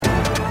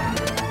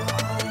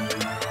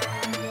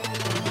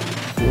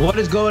What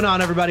is going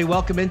on, everybody?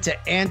 Welcome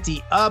into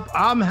Ante Up.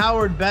 I'm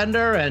Howard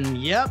Bender, and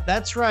yep,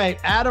 that's right.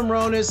 Adam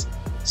Ronis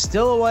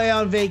still away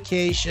on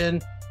vacation,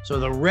 so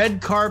the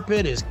red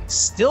carpet is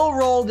still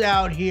rolled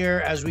out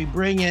here as we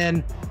bring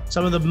in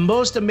some of the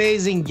most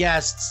amazing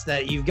guests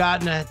that you've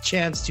gotten a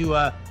chance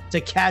to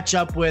catch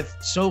up with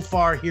so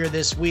far here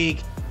this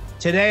week.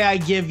 Today, I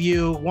give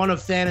you one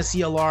of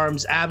Fantasy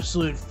Alarm's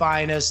absolute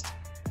finest.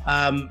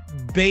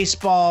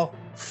 Baseball,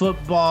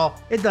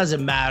 football, it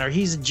doesn't matter.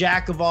 He's a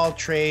jack of all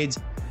trades.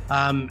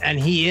 And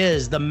he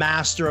is the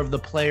master of the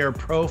player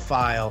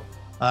profile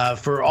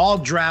for all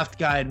draft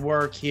guide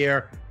work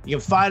here. You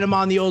can find him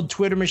on the old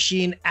Twitter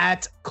machine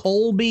at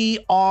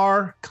Colby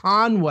R.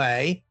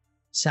 Conway.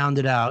 Sound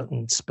it out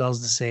and it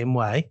spells the same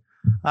way.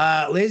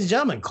 Ladies and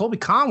gentlemen, Colby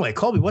Conway.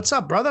 Colby, what's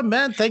up, brother?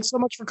 Man, thanks so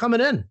much for coming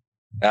in.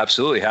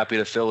 Absolutely. Happy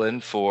to fill in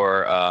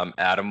for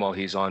Adam while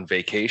he's on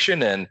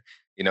vacation. And,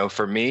 you know,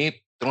 for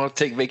me, don't have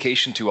to take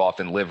vacation too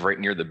often, live right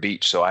near the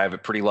beach. So I have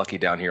it pretty lucky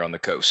down here on the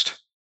coast.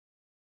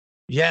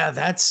 Yeah,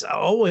 that's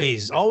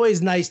always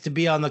nice to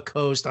be on the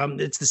coast.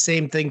 It's the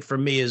same thing for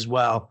me as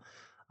well.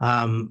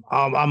 I'm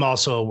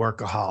also a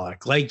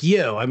workaholic like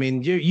you. I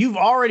mean, you've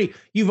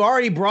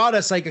already brought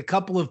us like a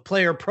couple of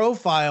player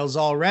profiles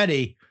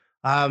already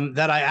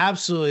that I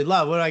absolutely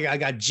love. What I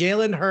got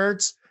Jalen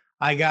Hurts.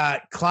 I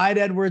got Clyde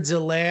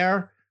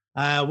Edwards-Helaire.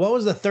 What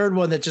was the third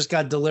one that just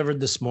got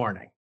delivered this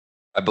morning?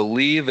 I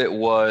believe it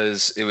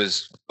was,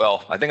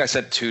 well, I think I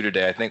said two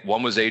today. I think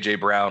one was AJ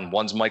Brown,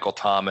 one's Michael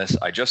Thomas.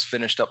 I just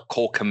finished up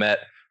Cole Kmet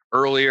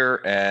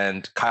earlier,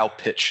 and Kyle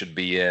Pitts should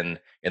be in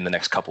the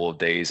next couple of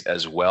days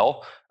as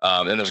well.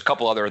 And there's a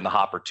couple other in the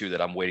hopper too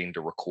that I'm waiting to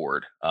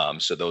record.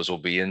 So those will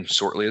be in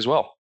shortly as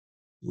well.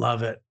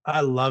 Love it. I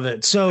love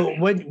it. So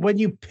when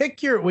you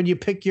pick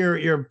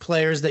your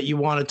players that you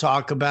want to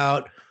talk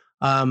about,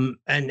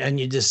 and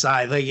you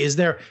decide, like, is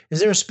there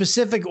a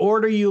specific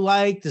order you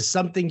like? Does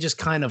something just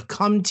kind of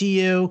come to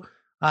you?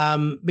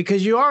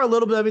 Because you are a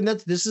little bit, I mean,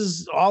 this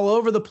is all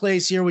over the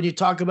place here when you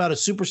talk about a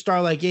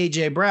superstar like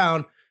AJ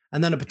Brown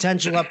and then a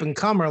potential up and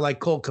comer like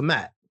Cole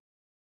Kmet.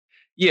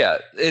 Yeah,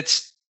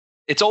 it's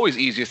always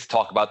easiest to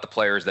talk about the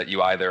players that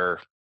you either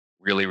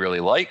really, really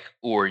like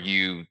or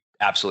you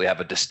absolutely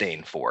have a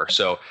disdain for.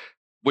 So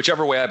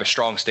whichever way I have a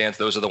strong stance,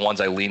 those are the ones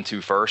I lean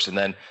to first. And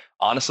then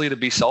honestly, to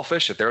be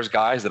selfish, if there's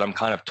guys that I'm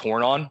kind of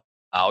torn on,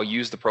 I'll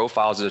use the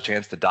profiles as a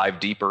chance to dive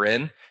deeper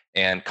in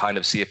and kind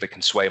of see if it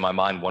can sway my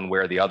mind one way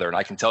or the other. And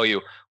I can tell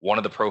you, one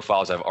of the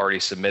profiles I've already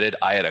submitted,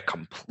 I had a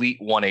complete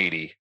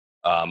 180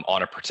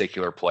 on a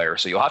particular player.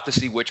 So you'll have to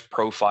see which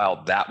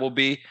profile that will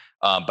be.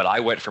 But I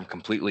went from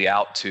completely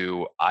out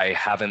to I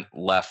haven't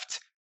left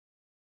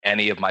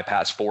any of my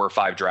past 4 or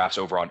 5 drafts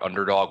over on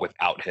Underdog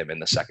without him in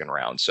the second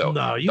round. So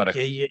no,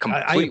 complete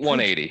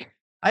 180.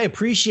 I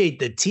appreciate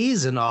the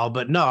tease and all,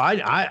 but no,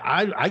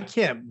 I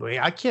can't wait.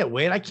 I can't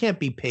wait. I can't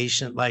be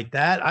patient like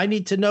that. I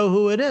need to know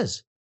who it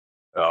is.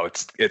 Oh,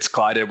 it's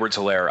Clyde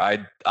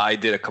Edwards-Helaire. I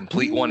did a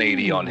complete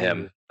 180 on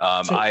him.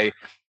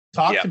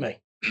 Talk to me.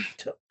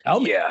 Tell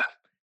me. Yeah.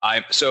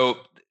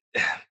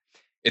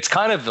 It's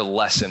kind of the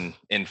lesson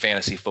in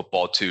fantasy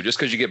football too. Just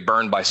because you get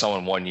burned by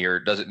someone one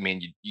year doesn't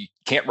mean you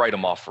can't write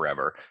them off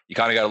forever. You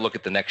kind of got to look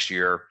at the next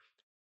year,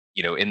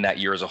 you know, in that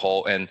year as a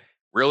whole. And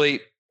really,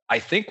 I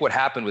think what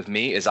happened with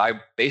me is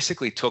I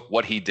basically took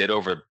what he did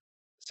over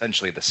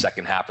essentially the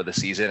second half of the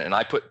season, and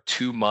I put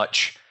too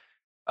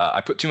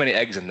many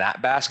eggs in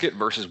that basket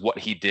versus what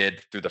he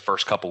did through the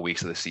first couple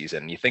weeks of the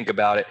season. You think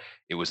about it,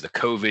 it was the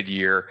COVID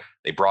year.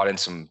 They brought in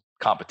some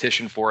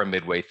competition for him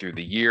midway through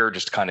the year,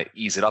 just to kind of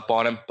ease it up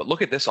on him. But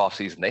look at this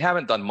offseason. They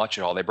haven't done much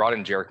at all. They brought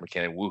in Jerick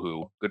McKinnon.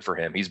 Woohoo. Good for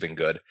him. He's been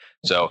good.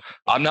 So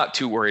I'm not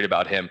too worried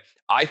about him.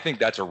 I think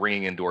that's a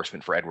ringing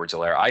endorsement for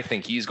Edwards-Helaire. I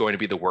think he's going to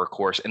be the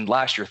workhorse. And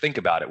last year, think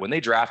about it. When they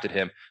drafted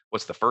him,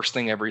 what's the first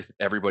thing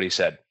everybody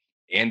said?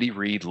 Andy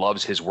Reid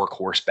loves his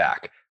workhorse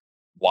back.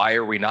 Why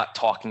are we not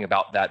talking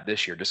about that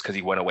this year? Just because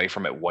he went away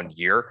from it 1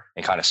 year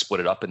and kind of split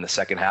it up in the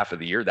second half of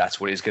the year, that's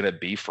what he's going to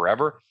be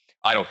forever?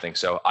 I don't think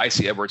so. I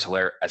see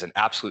Edwards-Helaire as an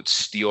absolute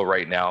steal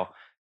right now.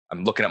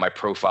 I'm looking at my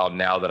profile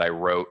now that I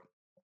wrote.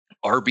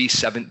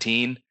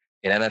 RB17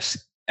 in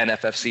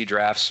NFFC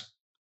drafts.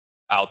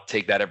 I'll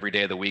take that every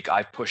day of the week.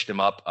 I've pushed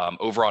him up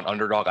over on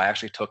Underdog. I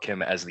actually took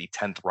him as the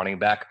 10th running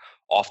back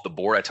off the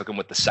board. I took him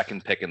with the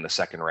second pick in the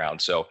second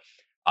round. So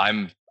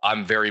I'm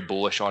very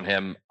bullish on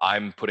him.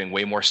 I'm putting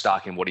way more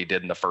stock in what he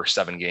did in the first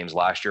 7 games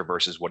last year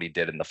versus what he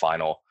did in the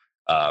final,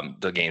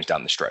 the games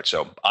down the stretch.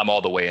 So I'm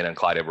all the way in on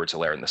Clyde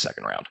Edwards-Helaire in the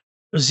second round.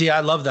 See, I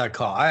love that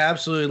call. I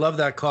absolutely love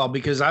that call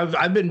because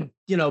I've been,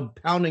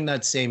 pounding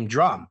that same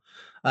drum,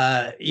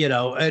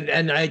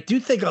 and I do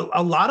think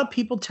a lot of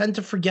people tend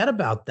to forget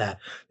about that.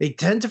 They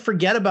tend to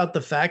forget about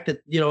the fact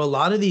that, a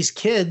lot of these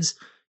kids,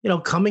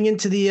 coming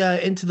into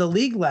the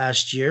league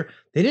last year,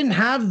 they didn't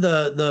have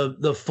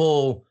the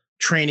full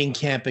training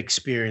camp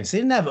experience. They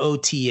didn't have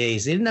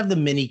OTAs. They didn't have the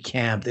mini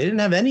camp. They didn't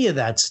have any of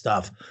that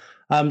stuff.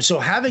 So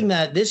having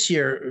that this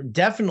year,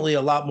 definitely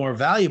a lot more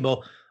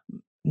valuable.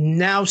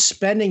 Now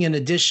spending an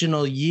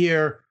additional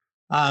year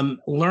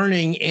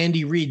learning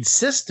Andy Reid's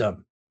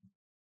system,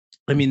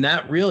 I mean,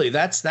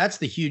 that's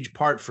the huge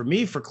part for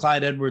me for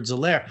Clyde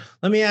Edwards-Helaire.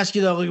 Let me ask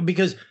you though,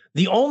 because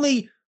the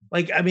only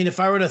I mean, if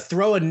I were to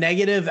throw a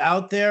negative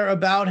out there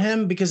about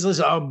him, because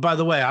listen, oh, by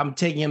the way, I'm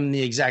taking him in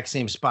the exact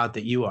same spot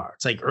that you are.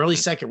 It's like early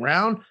second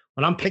round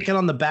when I'm picking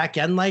on the back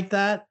end like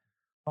that.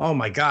 Oh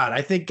my God.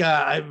 I think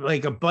I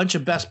like a bunch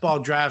of best ball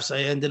drafts. I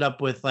ended up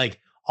with like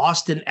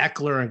Austin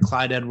Eckler and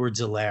Clyde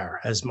Edwards-Helaire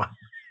as my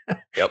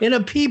in a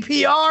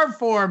PPR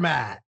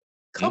format.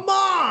 Come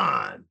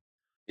on.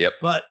 Yep.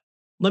 But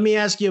let me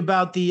ask you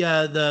about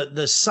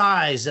the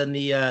size and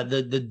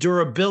the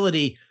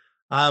durability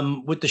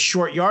with the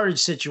short yardage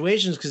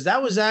situations, because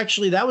that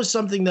was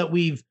something that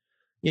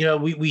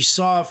we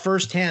saw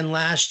firsthand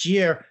last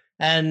year.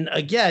 And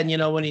again,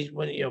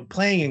 when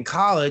playing in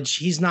college,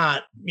 he's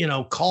not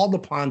called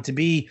upon to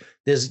be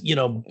this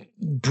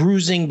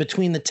bruising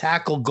between the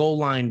tackle goal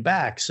line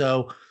back.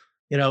 So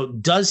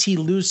does he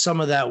lose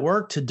some of that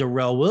work to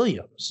Darrell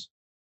Williams?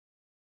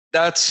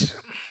 That's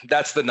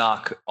the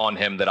knock on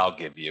him that I'll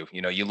give you.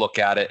 You look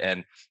at it,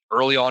 and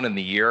early on in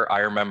the year, I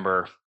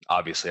remember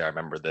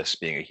this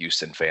being a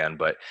Houston fan,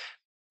 but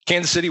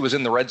Kansas City was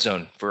in the red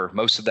zone for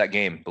most of that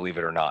game, believe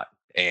it or not.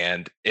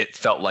 And it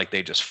felt like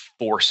they just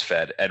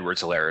force-fed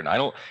Edwards-Helaire. And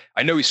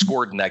I know he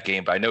scored in that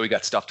game, but I know he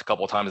got stuffed a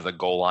couple of times at the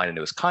goal line, and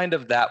it was kind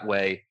of that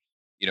way,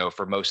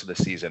 for most of the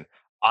season.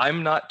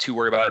 I'm not too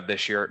worried about it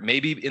this year.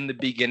 Maybe in the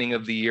beginning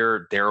of the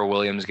year, Darrell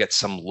Williams gets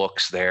some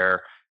looks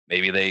there.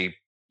 Maybe they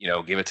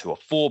give it to a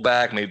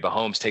fullback. Maybe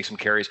Mahomes takes some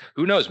carries.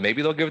 Who knows?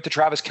 Maybe they'll give it to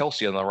Travis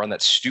Kelce and they'll run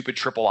that stupid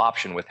triple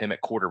option with him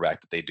at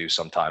quarterback that they do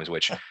sometimes,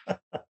 which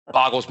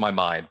boggles my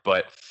mind.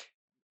 But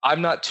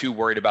I'm not too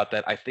worried about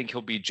that. I think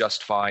he'll be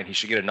just fine. He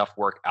should get enough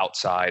work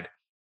outside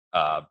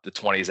the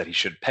 20s that he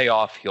should pay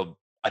off.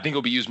 I think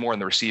he'll be used more in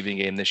the receiving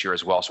game this year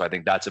as well. So I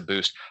think that's a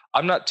boost.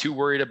 I'm not too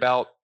worried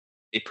about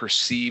a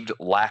perceived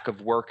lack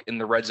of work in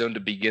the red zone to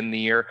begin the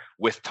year.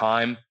 With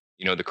time,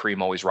 the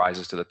cream always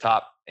rises to the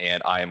top.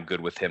 And I am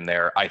good with him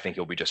there. I think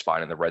he'll be just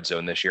fine in the red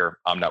zone this year.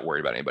 I'm not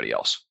worried about anybody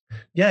else.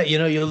 Yeah,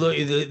 you look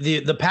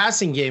the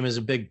passing game is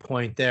a big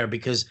point there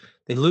because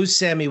they lose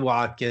Sammy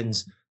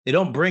Watkins. They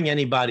don't bring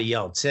anybody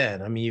else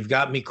in. I mean, you've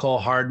got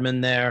Mecole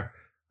Hardman there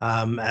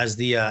as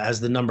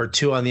the number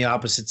 2 on the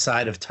opposite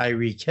side of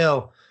Tyreek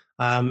Hill.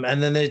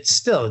 And then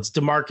it's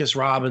Demarcus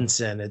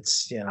Robinson.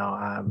 It's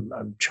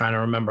I'm trying to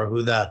remember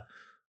who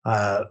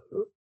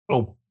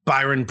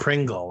Byron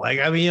Pringle.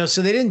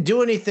 So they didn't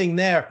do anything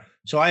there.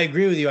 So I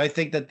agree with you. I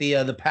think that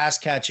the pass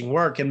catching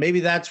work, and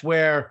maybe that's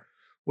where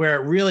it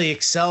really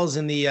excels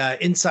in the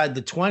inside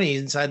the 20,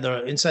 inside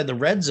the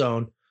red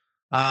zone,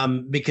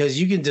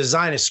 because you can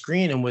design a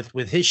screen, and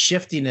with his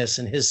shiftiness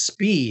and his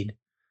speed,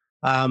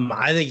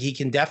 I think he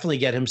can definitely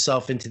get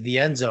himself into the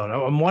end zone.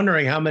 I'm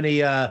wondering how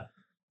many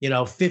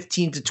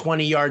 15 to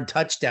 20 yard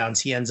touchdowns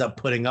he ends up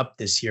putting up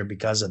this year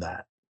because of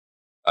that.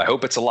 I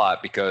hope it's a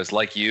lot because,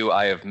 like you,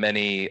 I have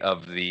many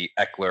of the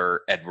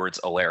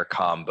Eckler-Edwards-Helaire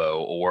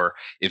combo, or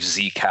if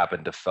Zeke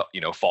happened to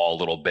fall a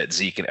little bit,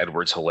 Zeke and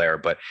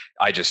Edwards-Helaire. But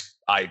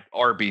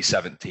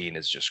RB17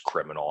 is just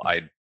criminal.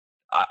 I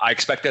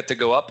expect that to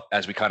go up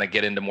as we kind of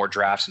get into more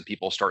drafts and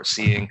people start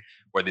seeing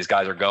where these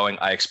guys are going.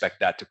 I expect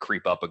that to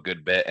creep up a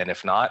good bit. And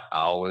if not,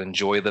 I'll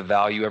enjoy the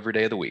value every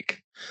day of the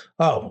week.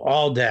 Oh,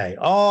 all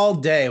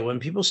day. When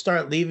people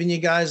start leaving you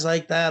guys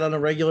like that on a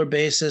regular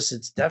basis,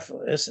 it's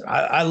definitely,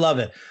 I love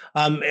it.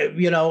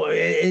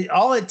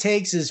 All it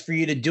takes is for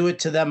you to do it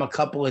to them a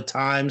couple of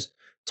times,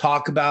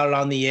 talk about it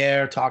on the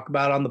air, talk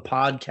about it on the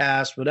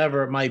podcast,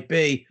 whatever it might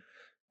be.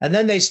 And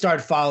then they start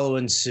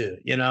following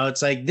suit.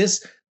 It's like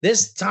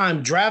this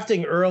time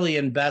drafting early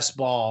in best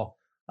ball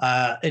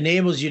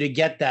enables you to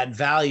get that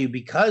value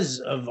because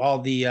of all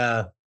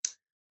the,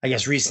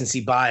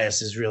 recency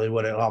bias is really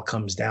what it all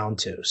comes down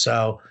to.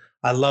 So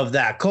I love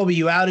that. Colby,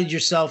 you outed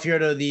yourself here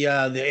to the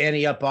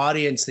Ante Up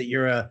audience that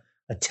you're a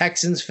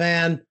Texans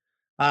fan.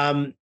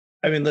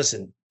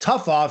 Listen,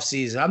 tough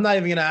offseason.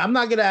 I'm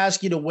not gonna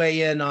ask you to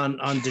weigh in on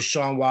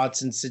Deshaun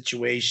Watson's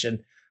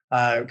situation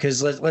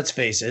because let's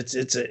face it,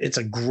 it's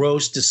a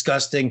gross,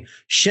 disgusting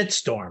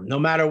shitstorm. No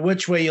matter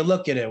which way you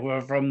look at it,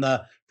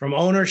 from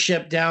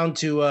ownership down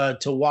to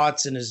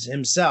Watson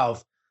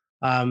himself,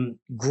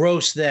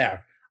 gross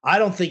there. I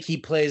don't think he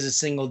plays a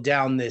single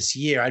down this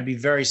year. I'd be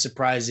very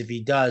surprised if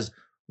he does.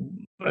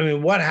 I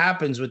mean, what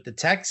happens with the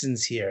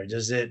Texans here?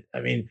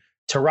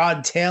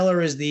 Tyrod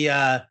Taylor is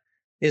the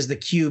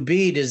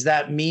QB. Does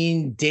that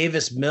mean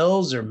Davis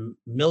Mills or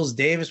Mills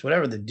Davis,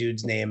 whatever the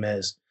dude's name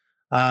is?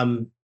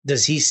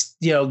 Does he,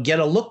 get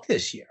a look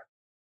this year?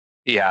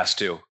 He has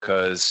to,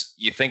 because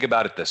you think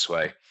about it this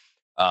way.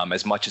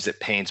 As much as it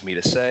pains me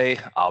to say,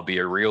 I'll be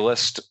a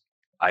realist.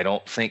 I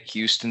don't think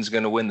Houston's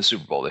going to win the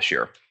Super Bowl this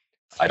year.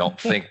 I don't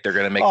think they're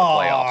going to make the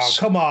playoffs.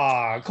 Come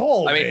on,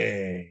 Colby. I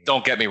mean,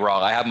 don't get me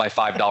wrong. I have my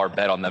 $5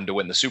 bet on them to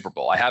win the Super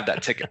Bowl. I have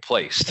that ticket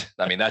placed.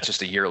 I mean, that's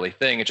just a yearly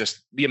thing. It's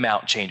just the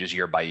amount changes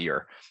year by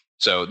year.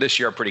 So this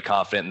year, I'm pretty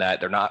confident in that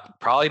they're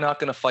probably not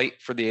going to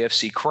fight for the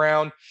AFC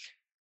crown.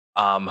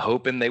 I'm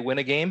hoping they win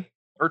a game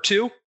or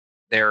two.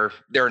 they're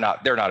not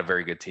a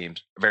very good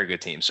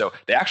team. So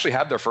they actually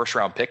have their first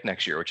round pick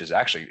next year, which is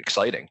actually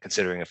exciting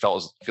considering it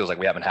feels like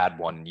we haven't had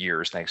one in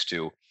years, thanks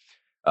to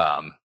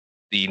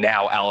the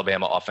now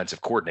Alabama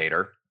offensive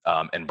coordinator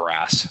and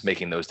brass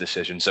making those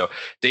decisions. So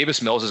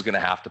Davis Mills is going to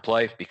have to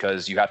play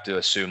because you have to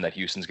assume that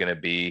Houston's going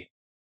to be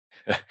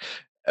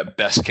a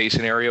best case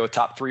scenario, a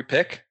top 3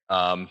 pick.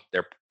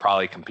 They're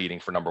probably competing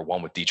for number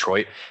 1 with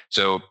Detroit.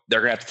 So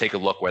they're going to have to take a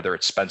look whether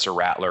it's Spencer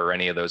Rattler or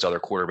any of those other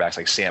quarterbacks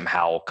like Sam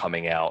Howell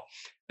coming out.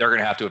 They're going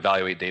to have to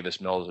evaluate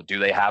Davis Mills. Do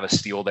they have a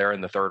steal there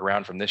in the 3rd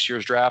round from this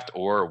year's draft,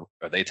 or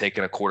are they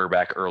taking a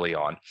quarterback early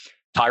on?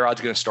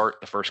 Tyrod's going to start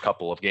the first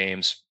couple of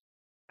games.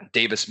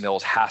 Davis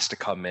Mills has to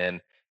come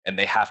in and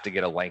they have to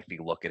get a lengthy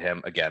look at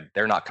him. Again,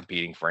 they're not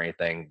competing for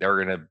anything.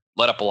 They're going to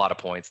let up a lot of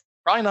points.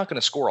 Probably not going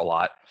to score a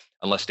lot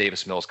unless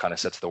Davis Mills kind of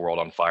sets the world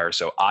on fire.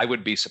 So I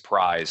would be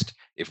surprised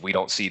if we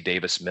don't see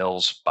Davis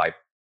Mills by,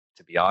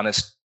 to be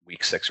honest,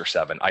 week 6 or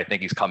 7. I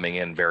think he's coming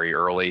in very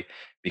early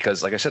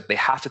because, like I said, they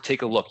have to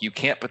take a look. You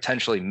can't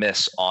potentially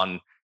miss on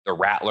the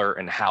Rattler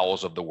and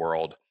Howells of the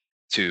world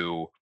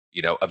to,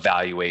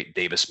 evaluate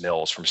Davis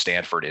Mills from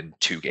Stanford in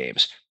 2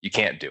 games. You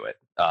can't do it.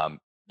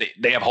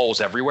 They have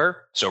holes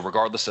everywhere. So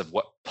regardless of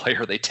what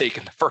player they take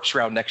in the first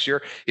round next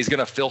year, he's going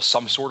to fill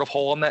some sort of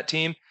hole on that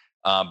team.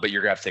 But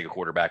you're going to have to take a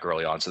quarterback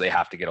early on. So they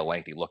have to get a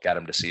lengthy look at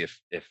him to see if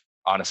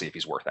honestly, if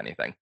he's worth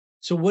anything.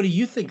 So what do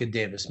you think of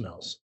Davis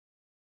Mills?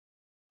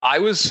 I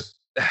was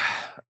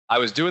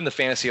doing the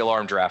Fantasy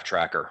Alarm draft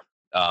tracker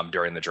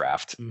during the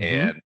draft,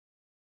 and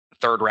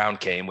the 3rd round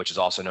came, which is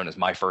also known as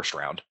my first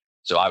round.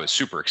 So I was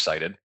super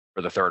excited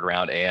for the 3rd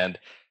round. And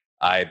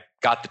I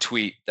got the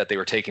tweet that they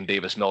were taking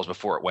Davis Mills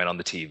before it went on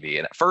the TV.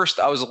 And at first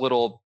I was a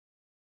little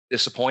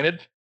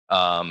disappointed.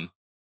 I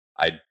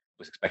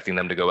was expecting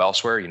them to go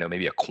elsewhere,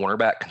 maybe a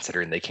cornerback,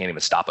 considering they can't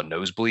even stop a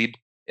nosebleed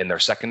in their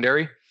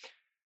secondary.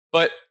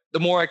 But the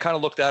more I kind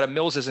of looked at him,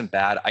 Mills isn't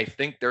bad. I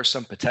think there's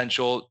some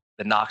potential.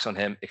 The knocks on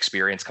him,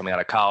 experience coming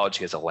out of college.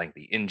 He has a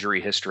lengthy injury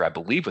history, I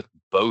believe, with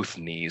both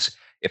knees,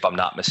 if I'm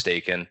not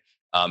mistaken.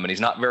 And he's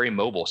not very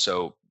mobile.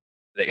 So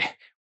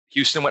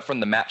Houston went from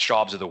the Matt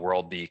Schaubs of the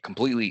world, the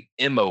completely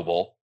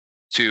immobile,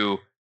 to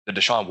the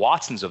Deshaun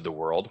Watsons of the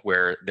world,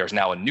 where there's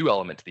now a new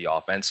element to the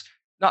offense.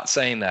 Not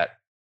saying that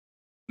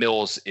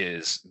Mills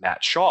is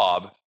Matt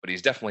Schaub, but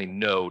he's definitely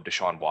no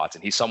Deshaun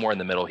Watson. He's somewhere in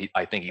the middle.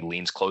 I think he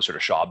leans closer to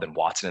Schaub than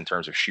Watson in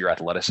terms of sheer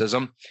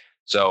athleticism.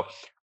 So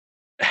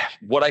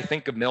what I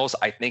think of Mills,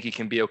 I think he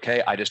can be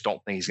okay. I just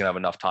don't think he's going to have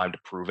enough time to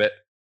prove it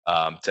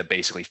to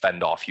basically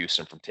fend off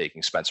Houston from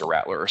taking Spencer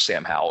Rattler or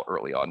Sam Howell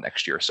early on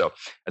next year. So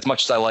as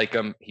much as I like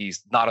him,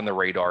 he's not on the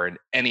radar in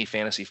any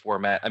fantasy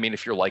format. I mean,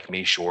 if you're like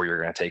me, sure,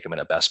 you're going to take him in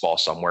a best ball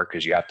somewhere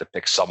because you have to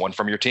pick someone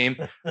from your team.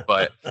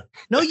 But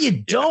no, you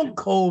don't,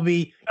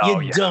 Colby.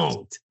 You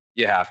don't.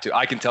 You have to.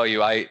 I can tell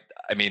you, I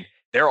mean,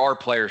 there are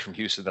players from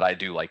Houston that I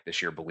do like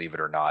this year, believe it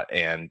or not.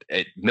 And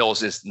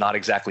Mills is not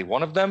exactly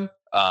one of them.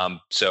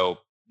 So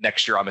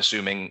next year, I'm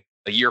assuming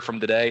a year from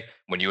today,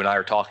 when you and I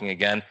are talking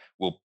again,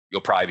 you'll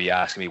probably be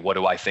asking me, what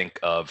do I think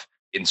of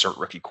insert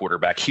rookie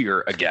quarterback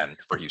here again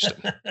for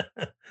Houston?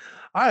 All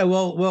right.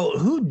 Well,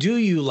 who do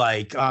you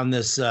like on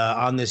this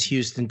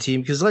Houston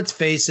team? Because let's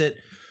face it,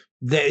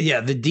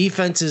 the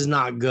defense is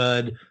not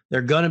good.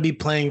 They're going to be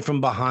playing from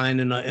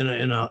behind in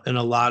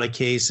a lot of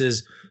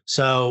cases.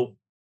 So,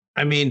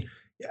 I mean,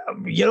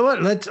 you know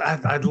what?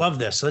 I'd love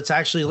this.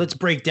 Let's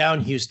break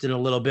down Houston a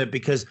little bit,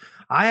 because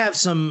I have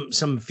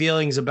some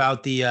feelings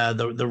about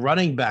the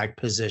running back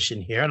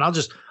position here, and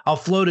I'll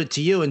float it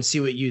to you and see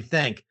what you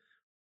think.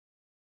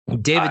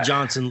 David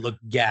Johnson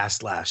looked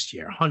gassed last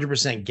year,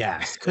 100%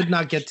 gassed. Could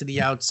not get to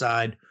the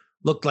outside.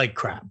 Looked like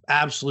crap,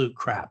 absolute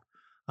crap.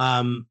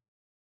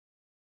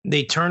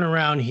 They turn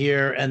around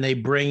here and they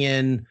bring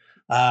in,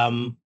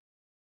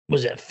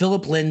 was it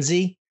Philip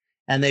Lindsay,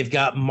 and they've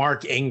got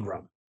Mark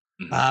Ingram.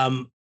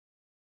 Mm-hmm.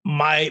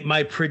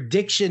 My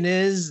prediction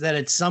is that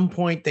at some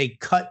point they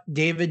cut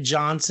David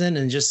Johnson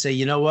and just say,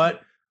 you know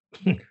what,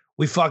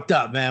 we fucked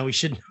up, man. We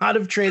should not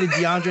have traded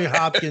DeAndre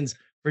Hopkins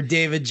for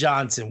David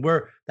Johnson.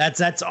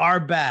 That's our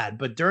bad.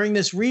 But during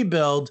this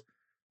rebuild,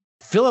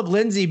 Philip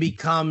Lindsay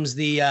becomes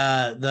the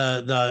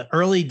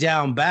early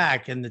down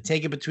back and the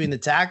take it between the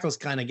tackles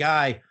kind of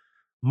guy.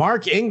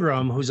 Mark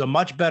Ingram, who's a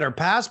much better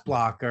pass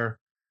blocker,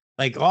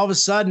 like all of a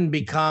sudden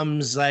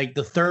becomes like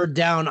the third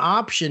down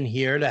option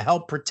here to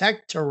help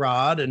protect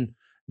Tyrod and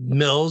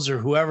Mills or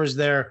whoever's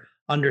there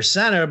under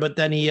center. But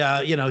then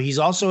he's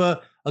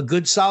also a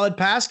good solid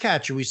pass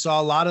catcher. We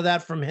saw a lot of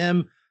that from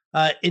him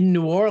in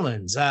New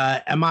Orleans.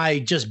 Am I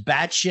just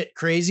batshit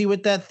crazy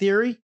with that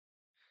theory?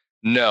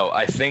 No,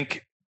 I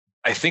think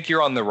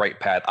you're on the right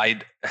path.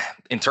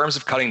 In terms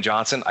of cutting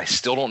Johnson, I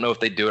still don't know if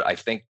they do it. I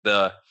think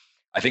the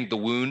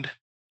wound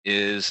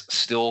is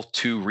still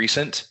too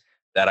recent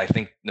that I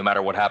think no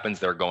matter what happens,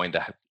 they're going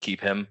to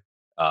keep him,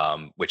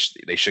 which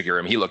they should get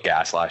him. He looked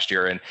gas last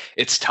year, and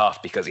it's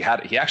tough because he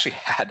actually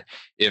had,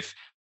 if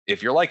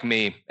you're like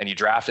me and you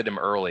drafted him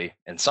early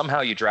and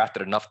somehow you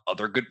drafted enough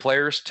other good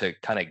players to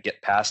kind of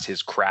get past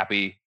his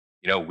crappy,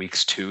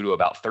 weeks 2 to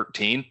about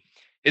 13,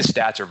 his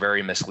stats are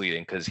very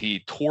misleading because he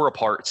tore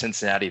apart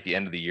Cincinnati at the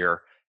end of the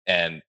year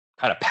and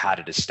kind of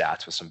padded his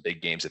stats with some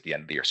big games at the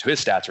end of the year. So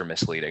his stats are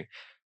misleading.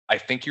 I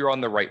think you're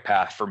on the right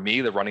path. For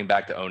me, the running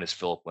back to own is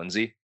Philip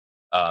Lindsay.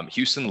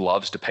 Houston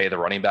loves to pay the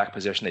running back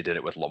position. They did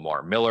it with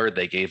Lamar Miller.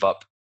 They gave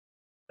up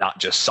not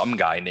just some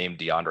guy named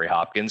DeAndre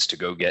Hopkins to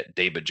go get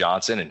David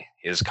Johnson and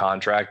his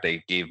contract.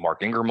 They gave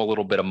Mark Ingram a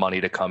little bit of money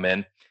to come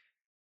in.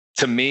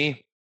 To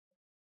me,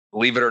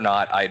 believe it or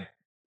not, I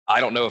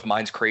don't know if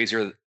mine's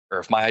crazier or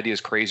if my idea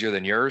is crazier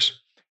than yours.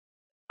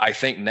 I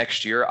think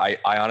next year, I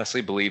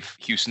honestly believe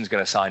Houston's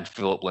going to sign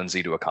Philip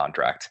Lindsay to a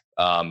contract.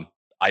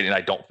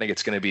 I don't think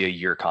it's going to be a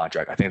year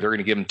contract. I think they're going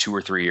to give him 2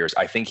 or 3 years.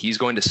 I think he's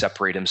going to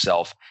separate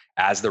himself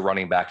as the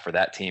running back for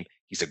that team.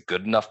 He's a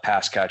good enough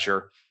pass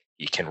catcher.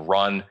 He can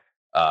run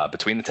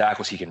between the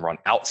tackles. He can run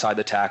outside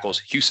the tackles.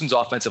 Houston's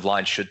offensive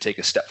line should take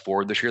a step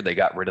forward this year. They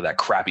got rid of that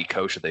crappy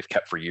coach that they've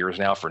kept for years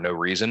now for no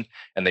reason.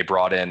 And they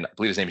brought in, I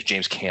believe his name is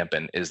James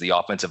Campen, is the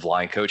offensive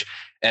line coach.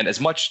 And as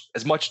much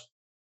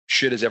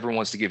shit as everyone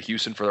wants to give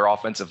Houston for their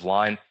offensive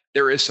line,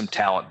 there is some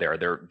talent there.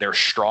 They're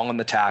strong on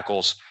the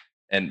tackles.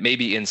 And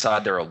maybe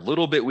inside they're a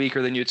little bit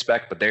weaker than you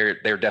expect, but they're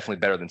definitely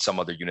better than some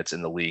other units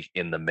in the league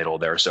in the middle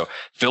there. So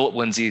Philip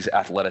Lindsay's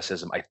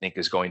athleticism, I think,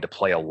 is going to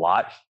play a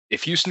lot.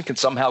 If Houston can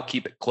somehow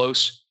keep it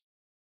close,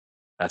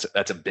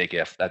 that's a big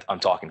if. I'm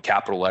talking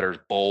capital letters,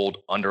 bold,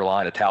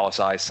 underline,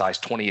 italicized, size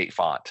 28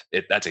 font.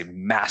 That's a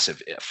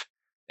massive if.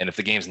 And if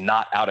the game's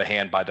not out of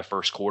hand by the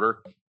first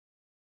quarter,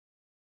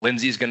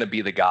 Lindsay's going to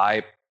be the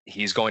guy.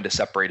 He's going to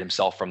separate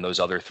himself from those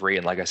other three.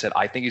 And like I said,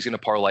 I think he's going to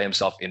parlay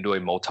himself into a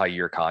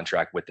multi-year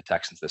contract with the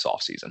Texans this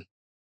offseason.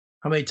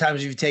 How many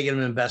times have you taken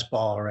him in best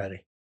ball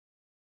already?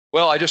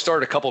 Well, I just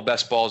started a couple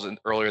best balls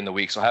earlier in the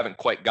week, so I haven't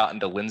quite gotten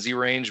to Lindsay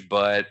range.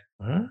 But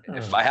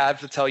if I have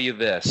to tell you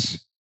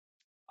this,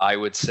 I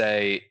would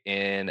say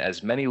in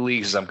as many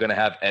leagues as I'm going to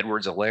have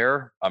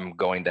Edwards-Helaire, I'm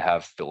going to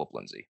have Philip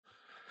Lindsay.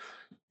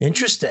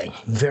 Interesting.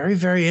 Very,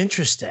 very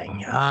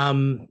interesting.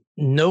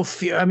 No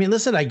fear. I mean,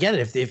 listen, I get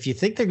it. If you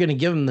think they're going to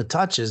give him the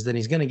touches, then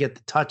he's going to get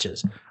the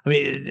touches. I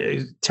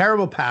mean,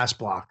 terrible pass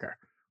blocker.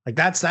 Like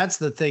that's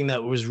the thing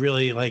that was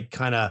really like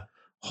kind of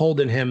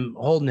holding him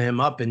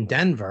up in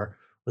Denver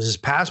was his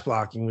pass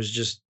blocking was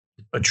just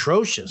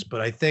atrocious.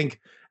 But I think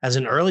as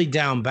an early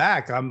down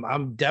back,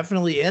 I'm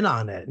definitely in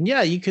on it. And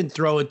yeah, you can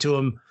throw it to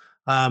him,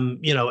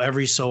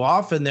 every so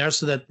often there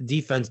so that the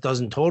defense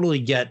doesn't totally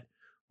get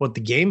what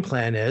the game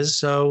plan is.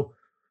 So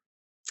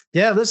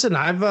yeah, listen,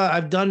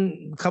 I've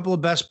done a couple of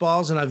best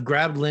balls and I've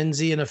grabbed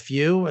Lindsay in a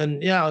few.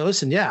 And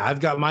I've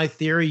got my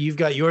theory. You've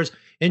got yours.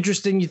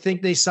 Interesting. You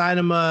think they sign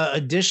him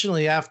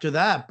additionally after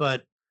that,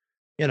 but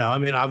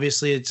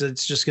obviously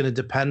it's just going to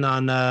depend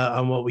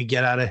on what we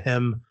get out of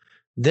him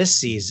this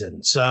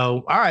season.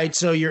 So, all right.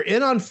 So you're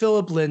in on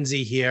Philip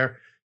Lindsay here.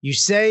 You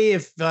say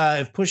if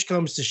push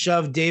comes to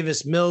shove,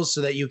 Davis Mills,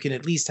 so that you can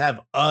at least have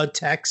a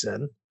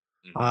Texan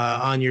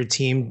on your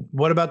team.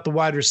 What about the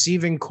wide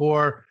receiving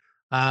core?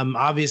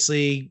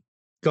 Obviously,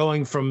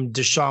 going from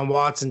Deshaun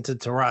Watson to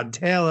Tyrod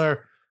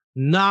Taylor,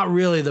 not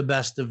really the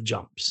best of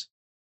jumps.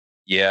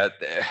 Yeah,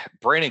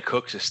 Brandon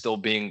Cooks is still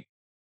being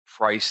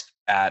priced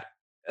at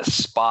a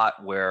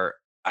spot where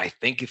I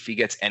think if he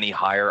gets any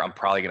higher, I'm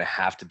probably going to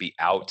have to be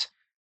out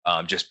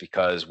just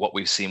because what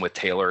we've seen with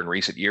Taylor in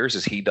recent years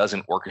is he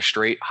doesn't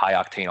orchestrate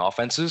high-octane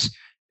offenses,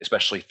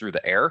 especially through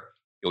the air.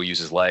 He'll use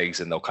his legs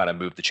and they'll kind of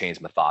move the chains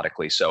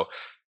methodically. So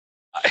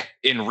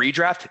in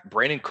redraft,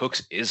 Brandon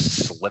Cooks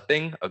is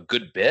slipping a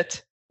good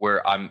bit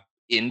where I'm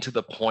into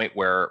the point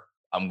where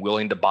I'm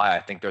willing to buy. I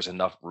think there's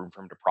enough room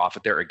for him to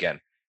profit there. Again,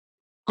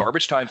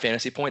 garbage time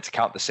fantasy points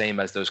count the same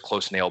as those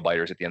close nail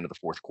biters at the end of the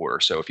fourth quarter.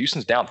 So if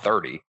Houston's down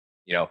 30,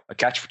 a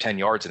catch for 10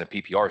 yards in a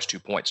PPR is 2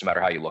 points, no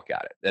matter how you look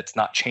at it. That's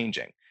not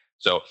changing.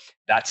 So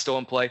that's still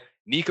in play.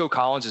 Nico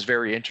Collins is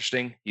very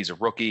interesting. He's a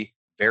rookie,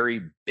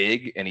 very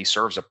big, and he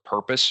serves a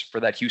purpose for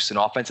that Houston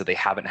offense that they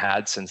haven't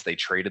had since they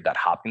traded that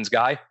Hopkins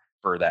guy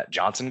for that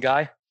Johnson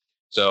guy.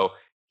 So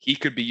he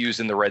could be used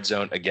in the red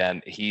zone.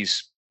 Again,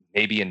 he's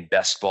maybe in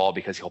best ball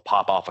because he'll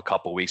pop off a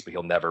couple weeks, but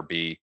he'll never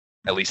be,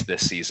 at least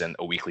this season,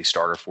 a weekly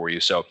starter for you.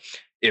 So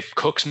if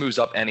Cooks moves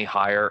up any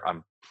higher,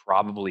 I'm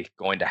probably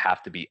going to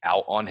have to be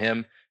out on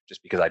him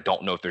just because I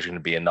don't know if there's going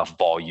to be enough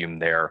volume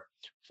there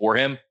for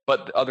him.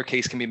 But the other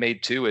case can be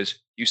made too is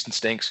Houston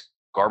stinks.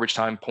 Garbage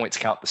time points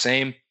count the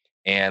same,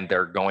 and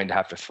they're going to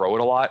have to throw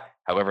it a lot.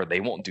 However, they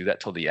won't do that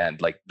till the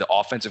end. Like the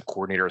offensive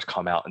coordinator has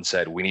come out and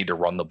said, we need to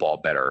run the ball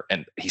better.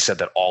 And he said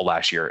that all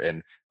last year.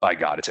 And by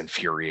God, it's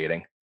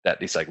infuriating that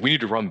he's like, we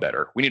need to run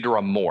better. We need to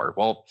run more.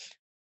 Well,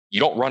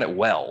 you don't run it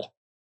well.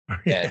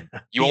 And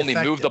you only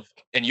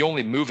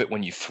move it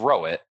when you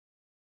throw it.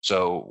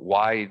 So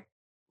why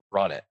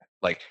run it?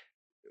 Like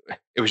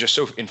it was just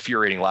so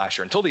infuriating last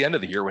year until the end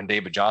of the year when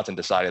David Johnson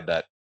decided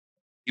that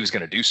he was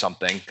going to do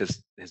something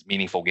because his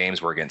meaningful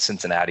games were against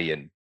Cincinnati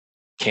and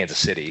Kansas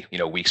City,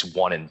 weeks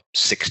 1 and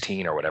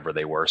 16 or whatever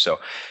they were. So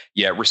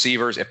yeah,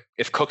 receivers,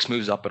 if Cooks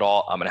moves up at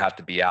all, I'm going to have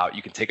to be out.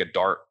 You can take a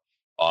dart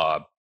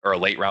or a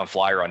late round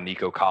flyer on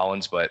Nico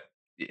Collins, but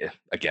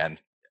again,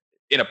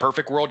 in a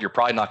perfect world, you're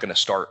probably not going to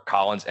start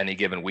Collins any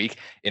given week.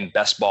 In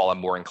best ball, I'm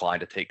more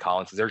inclined to take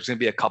Collins. There's going to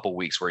be a couple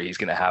weeks where he's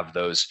going to have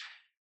those,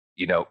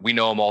 we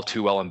know him all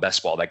too well in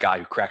best ball, that guy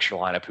who cracks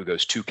your lineup, who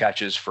goes 2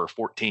 catches for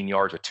 14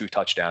 yards with 2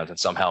 touchdowns and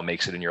somehow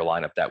makes it in your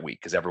lineup that week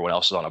because everyone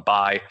else is on a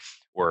bye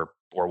or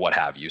what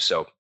have you.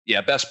 So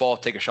yeah, best ball,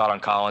 take a shot on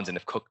Collins. And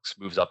if Cooks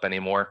moves up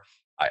anymore,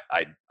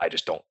 I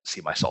just don't see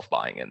myself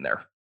buying in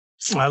there.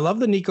 I love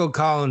the Nico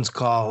Collins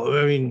call.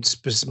 I mean,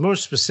 more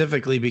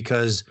specifically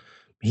because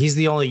he's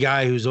the only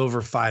guy who's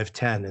over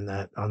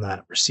 5'10" on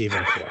that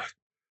receiving corps,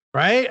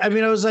 right? I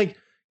mean, I was like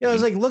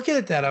looking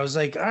at that. I was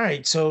like, all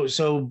right,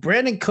 so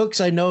Brandon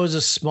Cooks, I know, is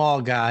a small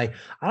guy.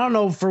 I don't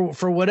know,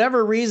 for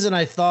whatever reason,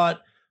 I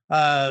thought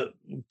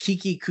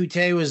Kiki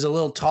Kute was a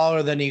little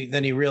taller than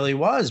he really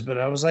was, but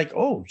I was like,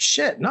 oh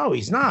shit, no,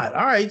 he's not.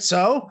 All right,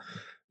 so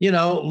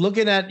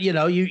looking at,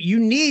 you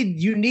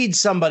need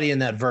somebody in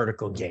that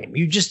vertical game.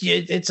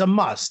 It's a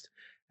must.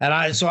 And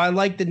I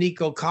like the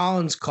Nico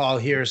Collins call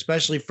here,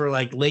 especially for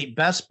like late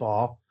best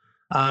ball,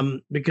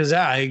 because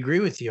I agree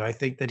with you. I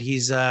think that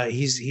he's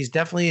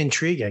definitely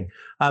intriguing.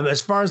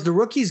 As far as the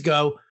rookies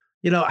go,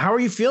 how are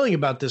you feeling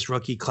about this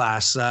rookie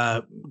class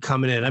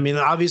coming in? I mean,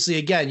 obviously,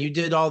 again, you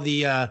did all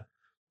the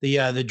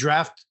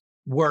draft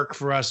work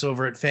for us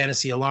over at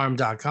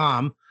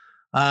fantasyalarm.com.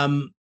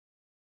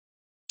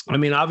 I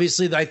mean,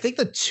 obviously, I think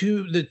the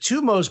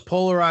two most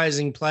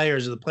polarizing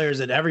players, are the players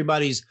that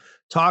everybody's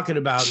talking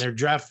about and their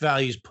draft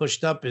values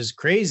pushed up is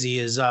crazy,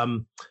 is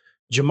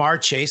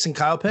Ja'Marr Chase and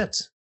Kyle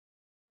Pitts.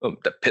 Oh,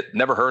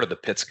 never heard of the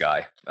Pitts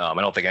guy. I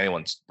don't think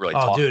anyone's really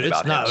talking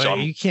about him. So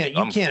you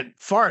can't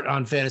fart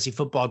on fantasy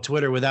football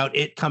Twitter without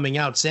it coming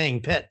out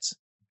saying Pitts.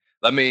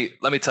 Let me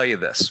tell you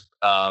this.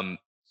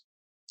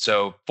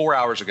 So 4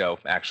 hours ago,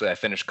 actually, I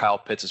finished Kyle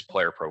Pitts'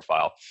 player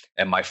profile,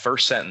 and my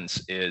first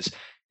sentence is,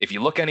 if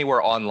you look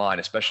anywhere online,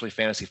 especially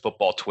fantasy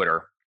football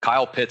Twitter,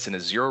 Kyle Pitts and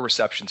his 0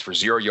 receptions for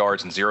 0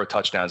 yards and 0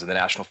 touchdowns in the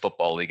National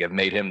Football League have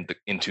made him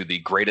into the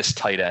greatest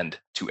tight end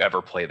to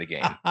ever play the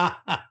game.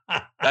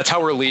 That's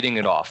how we're leading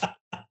it off.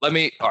 All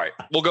right,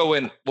 we'll go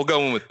in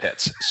with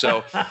Pitts.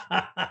 So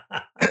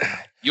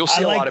you'll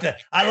see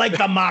I like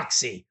the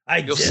moxie.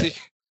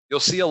 You'll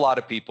see a lot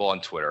of people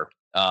on Twitter.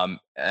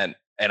 And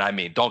I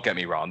mean, don't get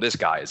me wrong, this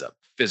guy is a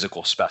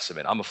physical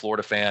specimen. I'm a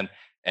Florida fan,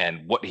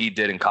 and what he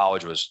did in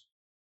college was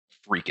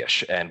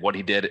freakish, and what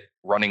he did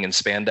running in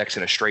spandex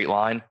in a straight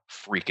line,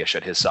 freakish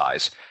at his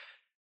size.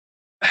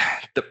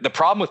 The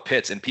problem with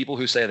Pitts, and people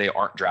who say they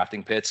aren't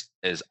drafting Pitts,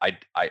 is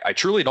I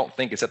truly don't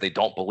think it's that they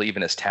don't believe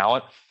in his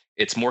talent.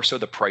 It's more so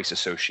the price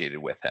associated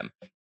with him.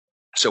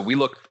 So we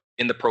look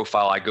in the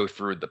profile, I go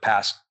through the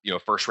past,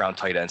 first round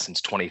tight end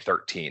since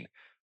 2013.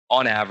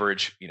 On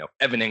average,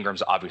 Evan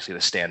Ingram's obviously the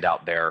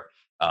standout there,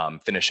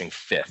 finishing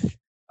 5th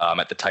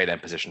at the tight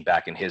end position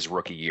back in his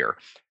rookie year.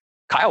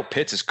 Kyle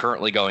Pitts is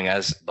currently going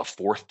as the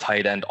 4th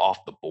tight end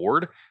off the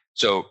board.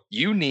 So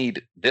you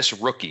need this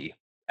rookie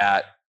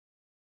at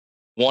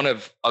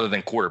other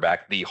than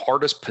quarterback, the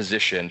hardest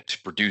position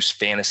to produce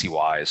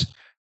fantasy-wise,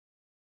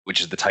 which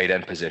is the tight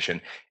end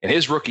position. In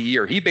his rookie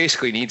year, he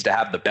basically needs to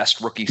have the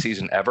best rookie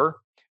season ever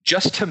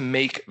just to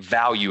make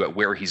value at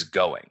where he's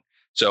going.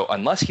 So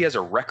unless he has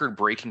a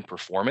record-breaking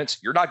performance,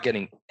 you're not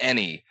getting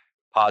any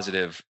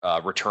positive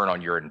return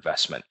on your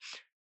investment.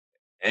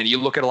 And you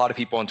look at a lot of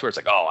people on Twitter, it's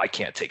like, oh, I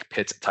can't take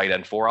Pitts at tight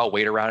end 4. I'll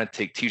wait around and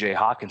take TJ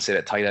Hockenson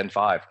at tight end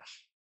 5.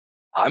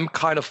 I'm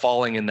kind of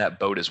falling in that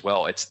boat as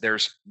well.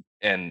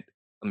 And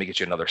let me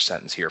get you another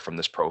sentence here from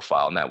this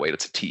profile, and that way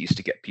it's a tease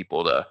to get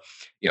people to,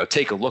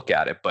 take a look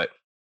at it. But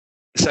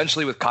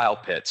essentially with Kyle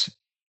Pitts,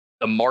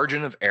 the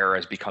margin of error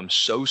has become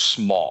so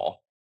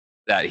small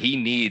that he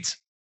needs,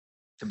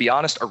 to be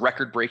honest, a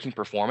record-breaking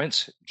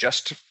performance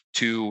just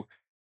to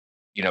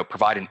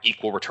provide an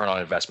equal return on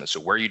investment.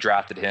 So where you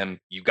drafted him,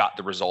 you got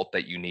the result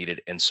that you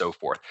needed, and so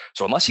forth.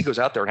 So unless he goes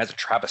out there and has a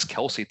Travis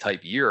Kelce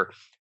type year,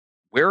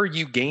 where are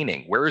you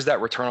gaining? Where is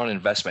that return on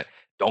investment?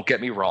 Don't get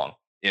me wrong.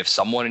 If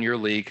someone in your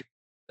league,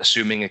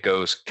 assuming it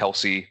goes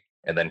Kelce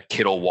and then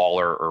Kittle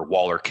Waller or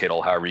Waller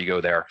Kittle, however you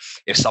go there,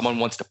 if someone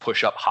wants to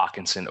push up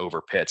Hockenson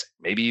over Pitts,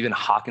 maybe even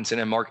Hockenson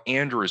and Mark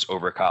Andrews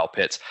over Kyle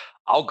Pitts,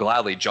 I'll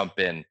gladly jump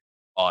in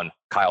on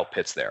Kyle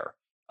Pitts there.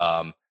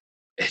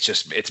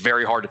 It's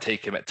very hard to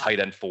take him at tight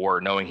end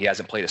 4, knowing he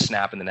hasn't played a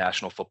snap in the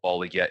National Football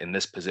League yet. And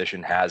this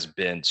position has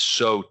been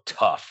so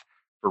tough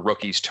for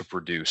rookies to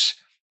produce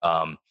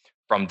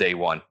from day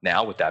one.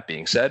 Now, with that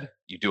being said,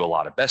 you do a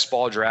lot of best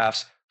ball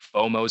drafts.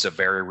 FOMO is a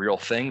very real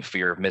thing,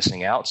 fear of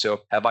missing out.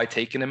 So have I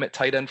taken him at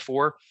tight end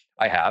 4?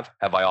 I have.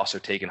 Have I also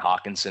taken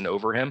Hockenson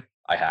over him?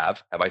 I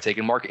have. Have I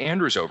taken Mark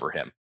Andrews over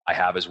him? I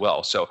have as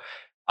well. So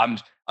I'm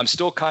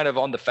still kind of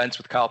on the fence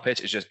with Kyle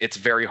Pitts. It's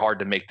very hard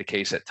to make the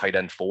case at tight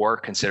end 4,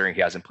 considering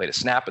he hasn't played a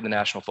snap in the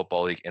National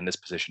Football League, and this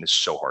position is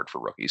so hard for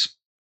rookies.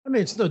 I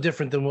mean, it's no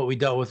different than what we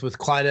dealt with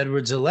Clyde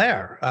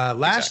Edwards-Helaire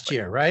last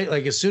year, right?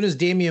 Like as soon as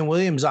Damian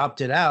Williams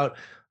opted out,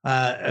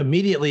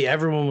 immediately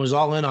everyone was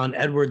all in on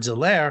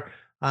Edwards-Helaire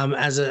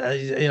as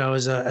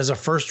a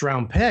first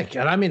round pick.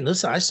 And I mean,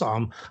 listen, I saw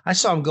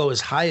him go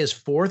as high as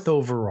 4th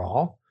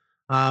overall.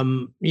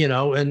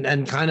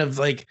 and kind of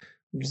like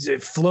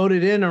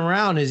floated in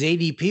around. His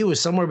ADP was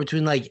somewhere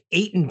between like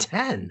 8 and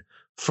 10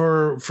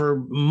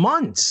 for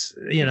months,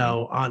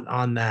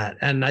 on that.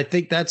 And I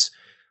think that's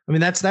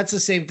the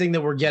same thing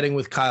that we're getting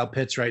with Kyle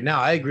Pitts right now.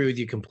 I agree with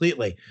you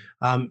completely.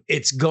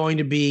 It's going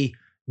to be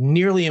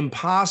nearly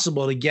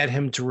impossible to get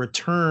him to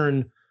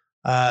return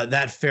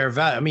that fair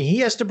value. I mean, he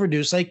has to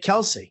produce like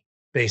Kelsey,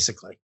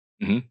 basically.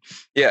 Mm-hmm.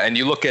 Yeah, and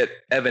you look at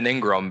Evan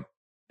Ingram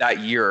that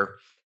year,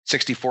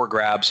 64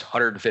 grabs,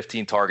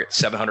 115 targets,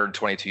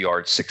 722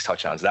 yards, 6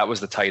 touchdowns. That was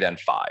the tight end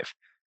 5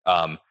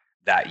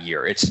 that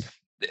year.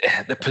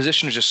 The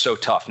position is just so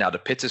tough. Now, to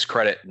Pitts'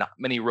 credit, not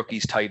many rookie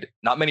tight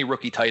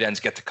ends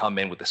get to come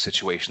in with the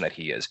situation that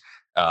he is.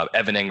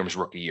 Evan Ingram's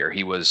rookie year,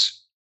 he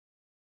was,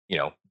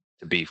 to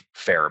be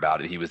fair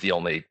about it, he was the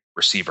only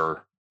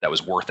receiver that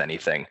was worth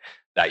anything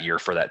that year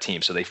for that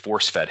team. So they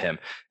force-fed him.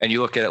 And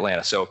you look at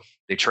Atlanta. So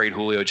they trade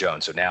Julio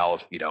Jones. So now,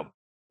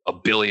 a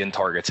billion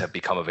targets have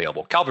become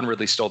available. Calvin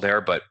Ridley's still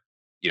there, but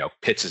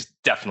Pitts is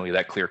definitely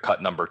that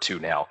clear-cut number 2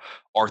 now.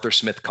 Arthur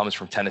Smith comes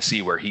from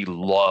Tennessee, where he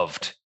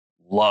loved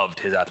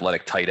his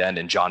athletic tight end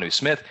and Jonnu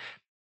Smith.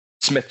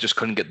 Smith just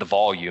couldn't get the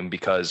volume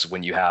because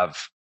when you have,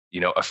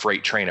 a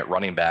freight train at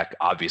running back,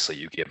 obviously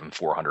you give him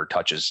 400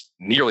 touches,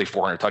 nearly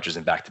 400 touches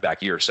in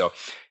back-to-back years. So,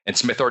 and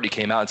Smith already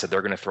came out and said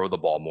they're going to throw the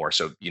ball more.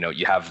 So,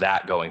 you have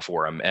that going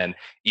for him. And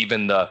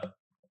even the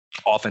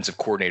offensive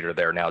coordinator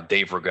there now,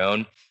 Dave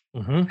Ragone,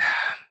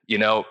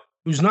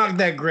 who's not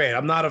that great.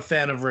 I'm not a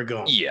fan of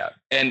Ragone. Yeah.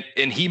 And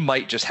he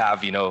might just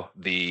have,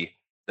 the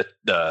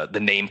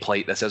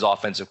nameplate that says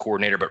offensive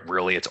coordinator, but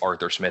really it's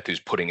Arthur Smith who's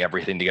putting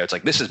everything together. It's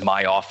like, this is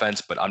my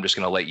offense, but I'm just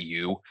going to let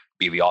you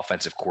be the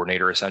offensive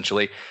coordinator,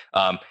 essentially.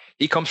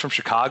 He comes from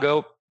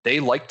Chicago. They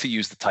like to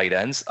use the tight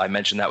ends. I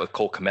mentioned that with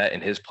Cole Kmet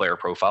in his player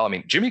profile. I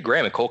mean, Jimmy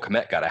Graham and Cole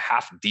Kmet got a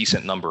half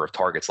decent number of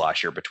targets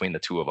last year between the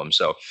two of them.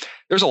 So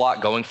there's a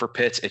lot going for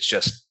Pitts. It's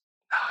just,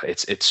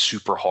 it's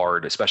super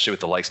hard, especially with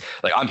the likes.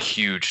 Like, I'm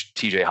huge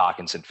TJ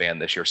Hawkinson fan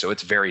this year. So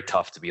it's very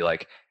tough to be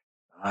like,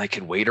 I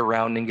could wait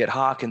around and get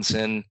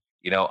Hawkinson.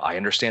 I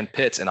understand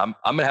Pitts, and I'm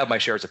going to have my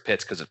shares of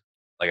Pitts because,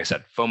 like I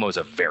said, FOMO is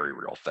a very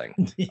real thing.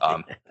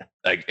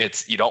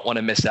 You don't want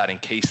to miss that in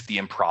case the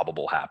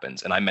improbable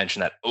happens. And I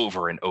mention that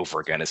over and over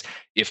again, is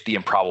if the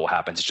improbable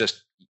happens,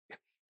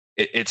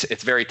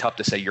 it's very tough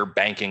to say you're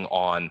banking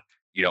on,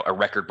 a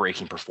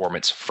record-breaking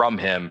performance from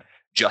him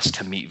just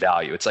to meet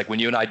value. It's like when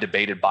you and I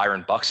debated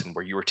Byron Buxton,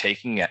 where you were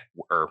taking it,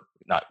 or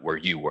not where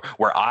you were,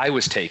 where I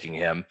was taking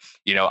him.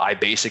 I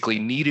basically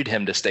needed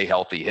him to stay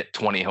healthy, hit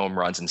 20 home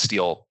runs and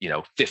steal,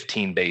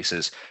 15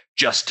 bases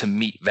just to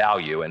meet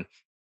value. And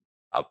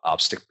I'll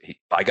stick,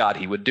 by God,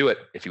 he would do it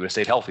if he would have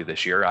stayed healthy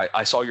this year.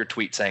 I saw your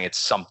tweet saying it's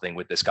something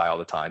with this guy all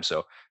the time.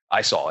 So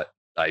I saw it.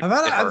 I've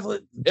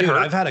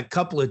had a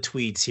couple of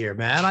tweets here,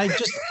 man.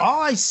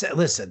 All I said,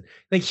 listen,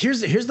 like, here's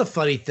the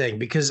funny thing,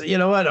 because you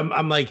know what?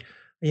 I'm like,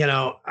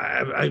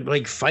 I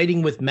like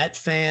fighting with Met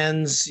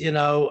fans,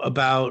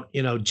 about,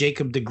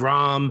 Jacob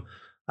deGrom,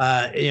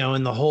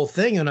 and the whole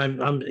thing. And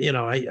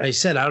I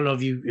said, I don't know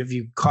if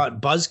you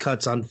caught buzz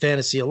cuts on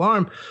Fantasy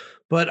Alarm,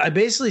 but I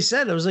basically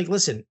said, I was like,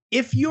 listen,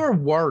 if you're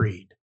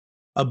worried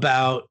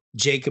about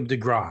Jacob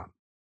deGrom,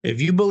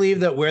 if you believe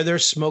that where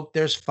there's smoke,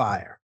 there's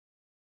fire,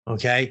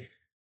 okay,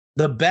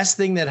 the best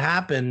thing that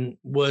happened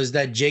was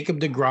that Jacob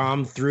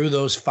deGrom threw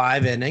those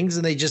 5 innings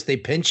and they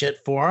pinch hit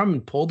for him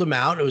and pulled him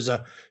out. It was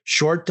a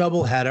short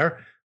doubleheader.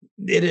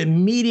 It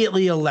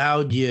immediately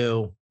allowed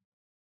you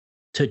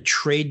to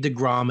trade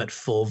deGrom at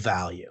full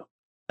value.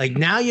 Like,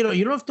 now you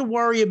don't have to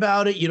worry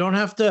about it. You don't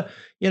have to,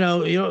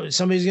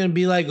 somebody's going to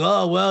be like,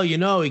 oh, well,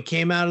 he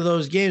came out of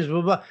those games,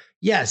 blah, blah.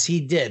 Yes, he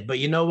did. But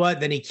you know what?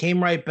 Then he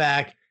came right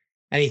back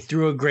and he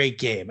threw a great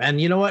game. And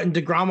you know what? And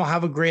deGrom will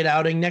have a great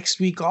outing next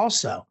week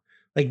also.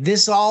 Like,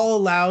 this all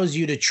allows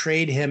you to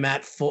trade him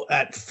at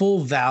full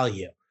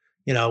value,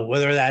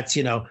 whether that's,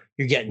 you're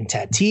getting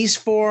Tatis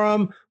for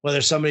him,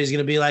 whether somebody's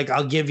going to be like,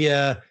 I'll give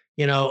you,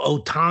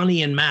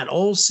 Ohtani and Matt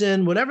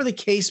Olson, whatever the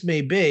case may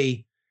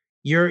be,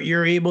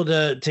 you're able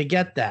to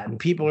get that. And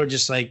people are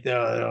just like,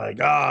 they're like,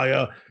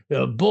 oh,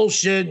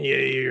 bullshit. And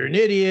you're an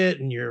idiot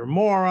and you're a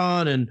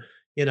moron. And,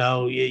 you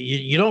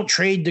don't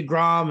trade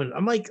deGrom. And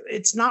I'm like,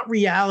 it's not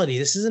reality.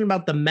 This isn't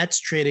about the Mets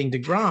trading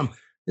deGrom.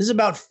 This is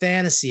about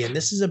fantasy, and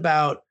this is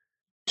about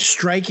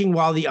striking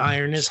while the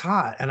iron is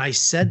hot. And I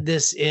said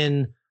this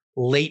in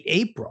late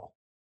April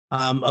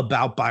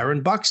about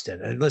Byron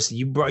Buxton. And listen,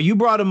 you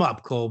brought him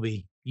up,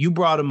 Colby. You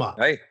brought him up.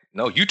 Hey,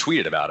 no, you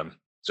tweeted about him.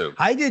 So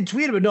I did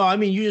tweet him, but no, I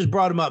mean, you just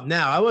brought him up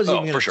now. I wasn't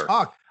even going to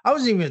talk. I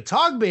wasn't even going to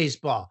talk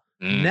baseball.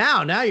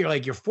 Now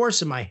you're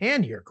forcing my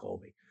hand here,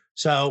 Colby.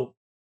 So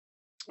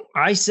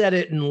I said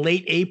it in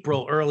late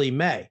April, early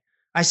May.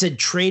 I said,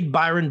 trade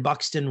Byron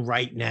Buxton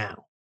right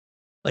now.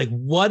 Like,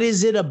 what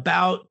is it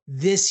about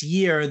this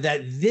year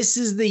that this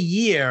is the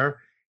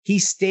year he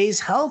stays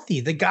healthy?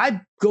 The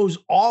guy goes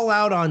all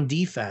out on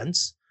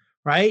defense,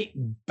 right?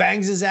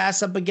 Bangs his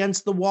ass up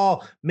against the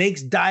wall,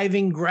 makes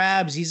diving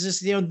grabs. He's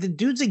just, the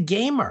dude's a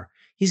gamer.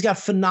 He's got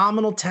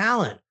phenomenal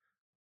talent.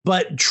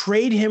 but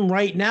trade him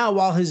right now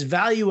while his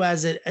value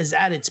is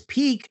at its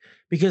peak,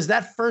 because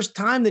that first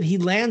time that he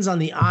lands on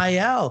the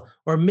IL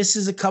or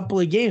misses a couple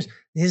of games,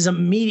 his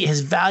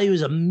value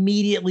is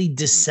immediately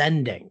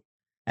descending,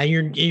 and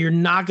you're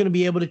not going to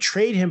be able to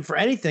trade him for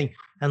anything.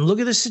 And look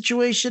at the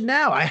situation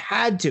now. I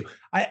had to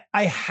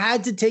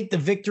take the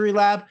victory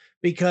lap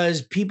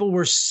because people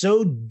were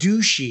so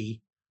douchey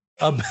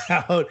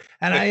about,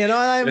 and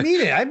I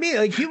mean it. I mean,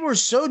 like, people were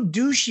so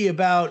douchey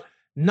about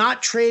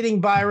not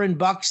trading Byron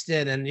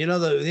Buxton, and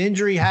the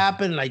injury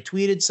happened, and I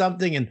tweeted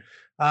something, and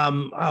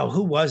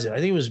who was it? I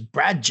think it was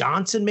Brad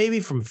Johnson,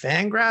 maybe from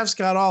Fangraphs,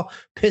 got all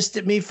pissed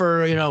at me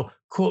for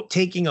quote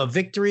taking a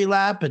victory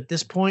lap at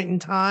this point in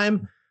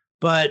time.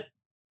 But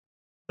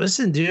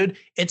listen, dude,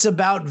 it's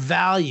about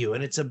value,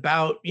 and it's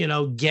about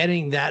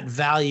getting that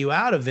value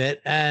out of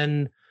it.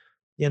 And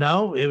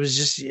it was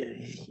just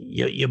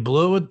you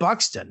blew it with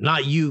Buxton,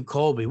 not you,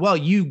 Colby. Well,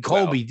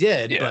 Colby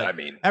did, yeah, but I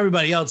mean,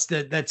 everybody else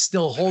that's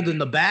still holding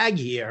the bag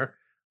here.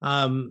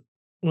 When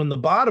the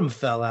bottom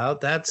fell out,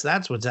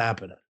 that's what's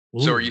happening.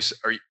 Ooh. So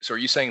are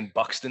you saying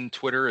Buxton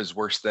Twitter is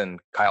worse than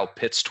Kyle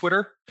Pitts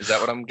Twitter? Is that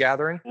what I'm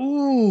gathering?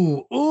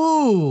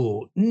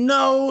 Ooh,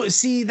 no.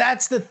 See,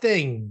 that's the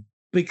thing,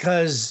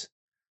 because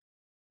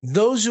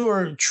those who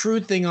are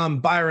truthing on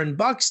Byron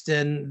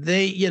Buxton,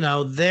 they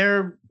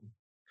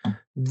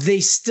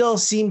still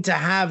seem to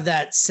have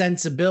that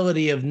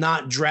sensibility of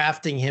not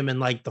drafting him in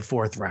like the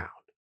 4th round,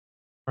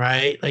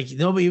 right? Like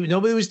nobody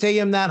was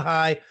taking him that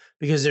high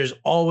because there's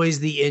always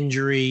the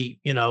injury,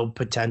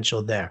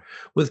 potential there.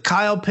 With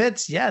Kyle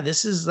Pitts, yeah,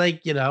 this is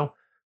like,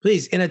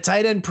 please, in a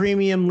tight end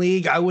premium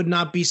league, I would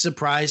not be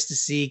surprised to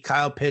see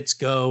Kyle Pitts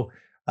go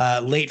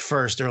late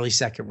 1st, early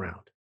 2nd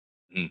round.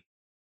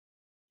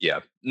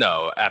 Yeah,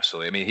 no,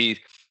 absolutely. I mean,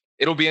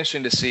 it'll be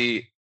interesting to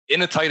see.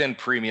 In a tight end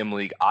premium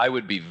league, I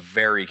would be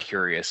very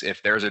curious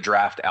if there's a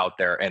draft out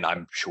there, and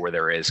I'm sure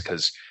there is,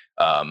 because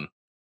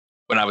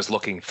when I was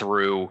looking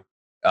through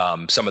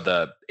some of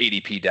the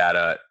ADP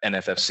data,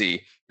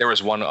 NFFC, there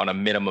was one on a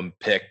minimum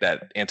pick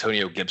that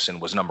Antonio Gibson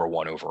was number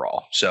 1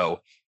 overall. So,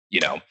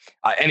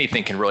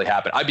 anything can really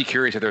happen. I'd be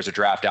curious if there's a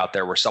draft out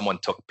there where someone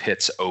took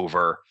Pitts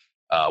over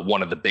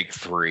one of the big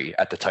 3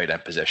 at the tight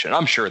end position.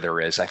 I'm sure there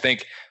is. I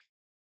think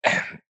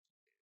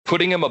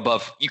putting him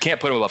above, you can't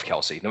put him above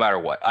Kelce, no matter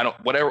what.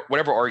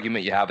 Whatever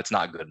argument you have, it's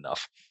not good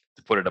enough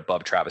to put it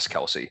above Travis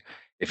Kelce.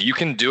 If you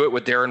can do it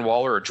with Darren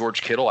Waller or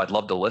George Kittle, I'd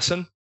love to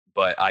listen,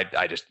 but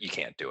you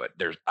can't do it.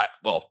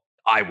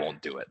 I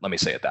won't do it. Let me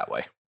say it that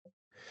way.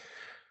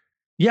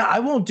 Yeah, I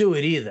won't do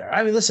it either.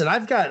 I mean, listen,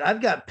 I've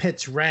got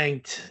Pitts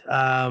ranked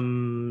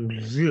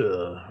 6th,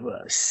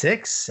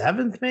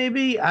 7th,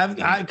 maybe.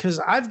 Because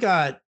I've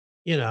got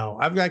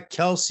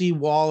Kelce,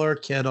 Waller,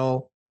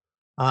 Kittle,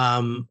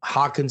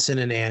 Hawkinson,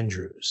 and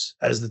Andrews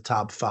as the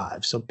top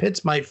 5. So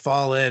Pitts might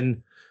fall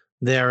in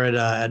there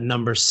at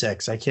number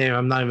 6.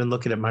 I'm not even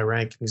looking at my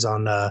rankings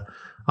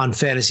on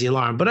Fantasy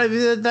Alarm, but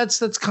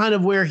that's kind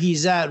of where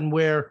he's at, and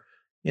where,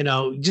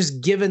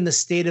 just given the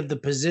state of the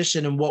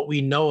position and what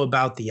we know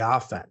about the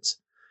offense.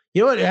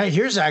 You know what?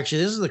 This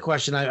is the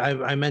question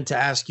I meant to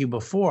ask you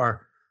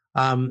before,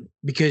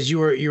 because you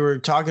were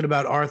talking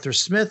about Arthur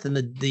Smith and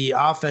the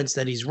offense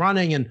that he's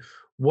running and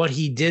what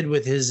he did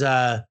with his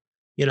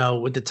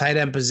with the tight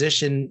end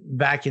position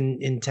back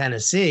in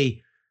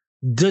Tennessee.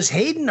 Does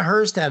Hayden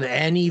Hurst have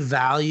any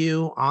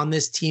value on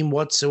this team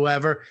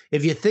whatsoever?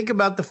 If you think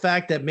about the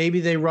fact that maybe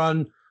they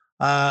run,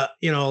 a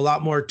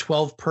lot more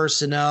 12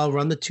 personnel,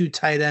 run the 2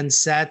 tight end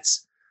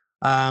sets,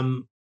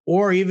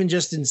 or even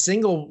just in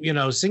single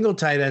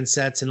tight end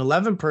sets and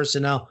 11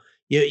 personnel,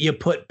 you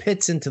put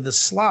Pitts into the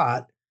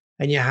slot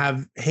and you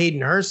have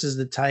Hayden Hurst as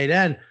the tight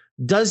end.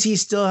 Does he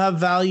still have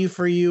value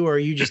for you, or are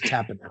you just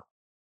tapping out?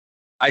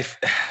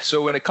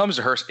 So when it comes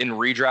to Hurst in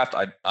redraft,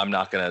 I'm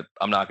not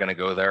gonna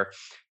go there.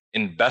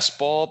 In best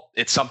ball,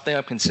 it's something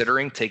I'm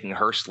considering, taking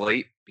Hurst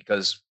late,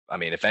 because I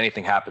mean, if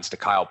anything happens to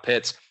Kyle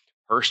Pitts,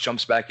 Hurst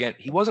jumps back in.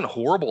 He wasn't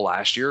horrible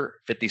last year,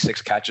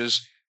 56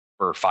 catches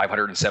for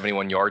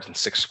 571 yards and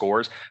 6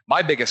 scores.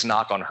 My biggest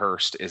knock on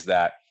Hurst is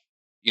that,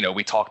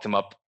 we talked him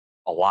up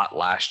a lot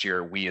last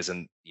year. We, as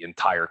in the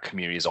entire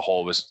community as a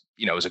whole, it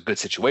was a good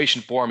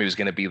situation for him. He was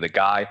going to be the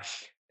guy.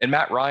 And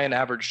Matt Ryan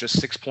averaged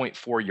just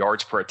 6.4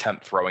 yards per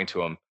attempt throwing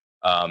to him.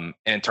 And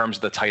in terms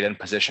of the tight end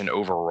position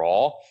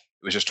overall,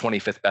 it was just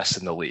 25th best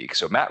in the league.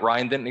 So Matt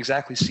Ryan didn't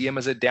exactly see him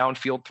as a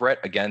downfield threat.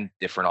 Again,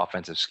 different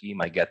offensive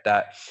scheme. I get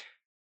that.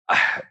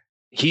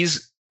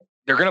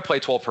 They're going to play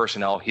 12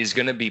 personnel. He's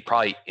going to be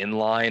probably in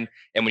line.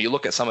 And when you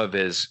look at some of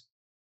his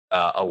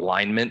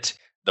alignment,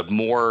 the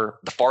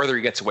farther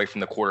he gets away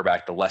from the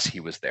quarterback, the less he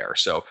was there.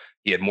 So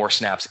he had more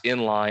snaps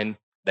in line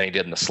than he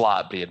did in the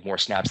slot, but he had more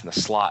snaps in the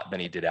slot than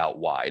he did out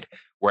wide.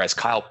 Whereas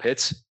Kyle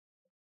Pitts,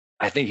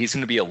 I think he's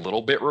going to be a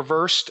little bit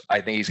reversed.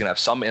 I think he's going to have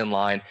some in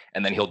line,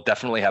 and then he'll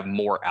definitely have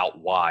more out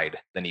wide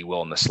than he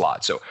will in the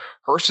slot. So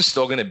Hurst is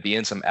still going to be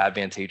in some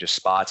advantageous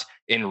spots.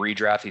 In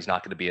redraft, he's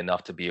not going to be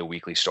enough to be a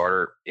weekly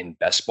starter. In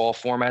best ball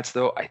formats,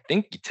 though, I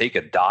think you take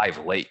a dive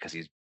late because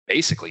he's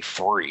basically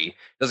free.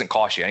 Doesn't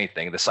cost you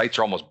anything. The sites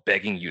are almost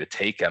begging you to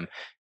take him.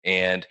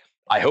 And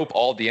I hope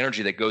all the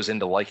energy that goes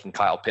into liking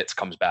Kyle Pitts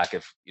comes back.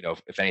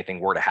 If anything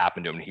were to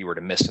happen to him and he were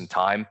to miss some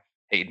time,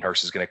 Hayden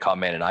Hurst is going to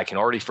come in, and I can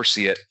already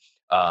foresee it.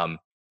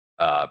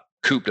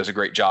 Coop does a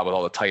great job with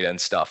all the tight end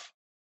stuff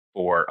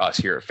for us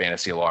here at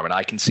Fantasy Alarm, and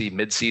I can see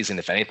midseason,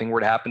 if anything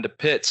were to happen to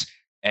Pitts,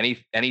 any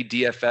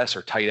DFS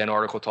or tight end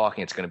article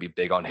talking, it's going to be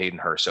big on Hayden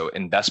Hurst. So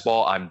in best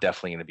ball, I'm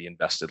definitely going to be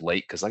invested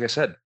late because, like I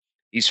said,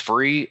 he's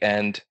free,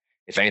 and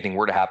if anything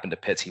were to happen to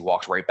Pitts, he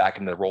walks right back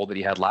into the role that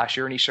he had last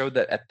year, and he showed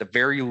that at the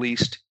very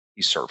least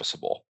he's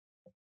serviceable.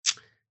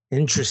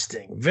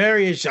 Interesting.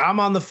 I'm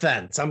on the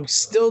fence. I'm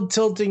still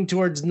tilting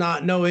towards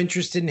no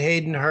interest in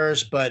Hayden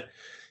Hurst, but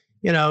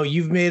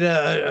you've made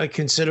a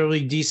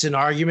considerably decent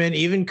argument.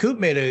 Even Coop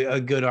made a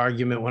good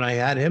argument when I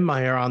had him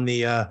here on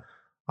the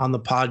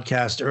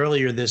podcast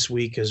earlier this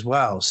week as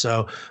well.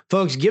 So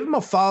folks, give him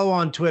a follow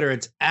on Twitter.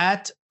 It's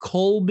at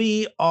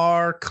Colby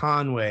R.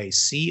 Conway,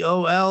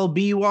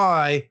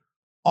 COLBY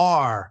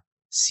R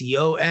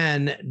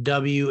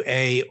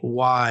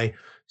CONWAY.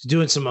 He's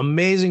doing some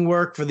amazing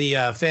work for the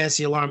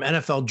Fantasy Alarm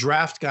NFL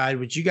Draft Guide,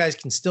 which you guys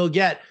can still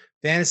get.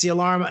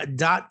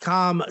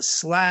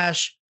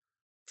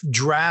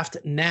 FantasyAlarm.com/draft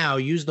now.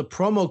 Use the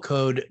promo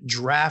code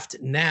draft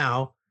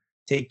now.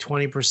 Take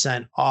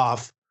 20%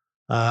 off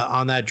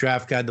on that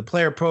draft guide. The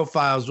player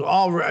profiles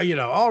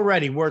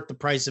already worth the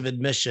price of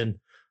admission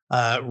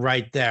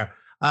right there.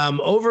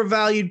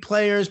 Overvalued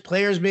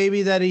players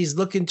maybe that he's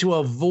looking to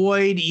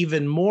avoid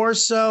even more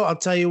so. I'll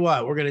tell you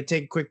what, we're going to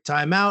take a quick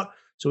timeout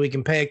so we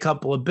can pay a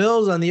couple of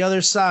bills. On the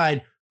other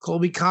side,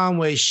 Colby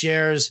Conway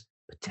shares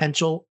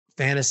potential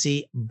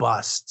fantasy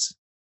busts.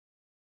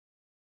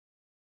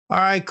 All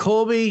right,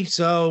 Colby.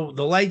 So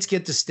the lights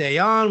get to stay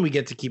on. We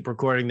get to keep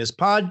recording this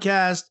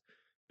podcast.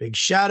 Big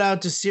shout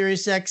out to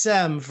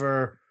SiriusXM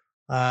for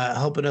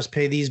helping us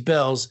pay these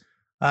bills.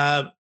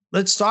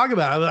 Let's talk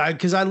about it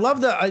because I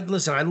love I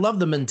love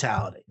the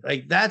mentality.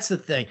 Like that's the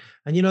thing.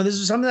 And this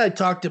is something I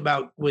talked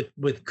about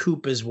with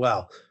Coop as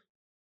well.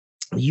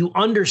 You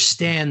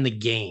understand the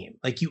game,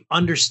 like you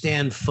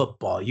understand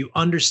football, you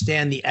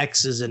understand the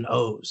X's and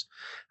O's.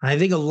 And I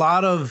think a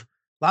lot of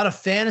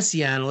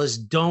fantasy analysts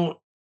don't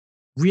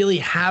really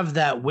have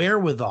that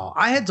wherewithal.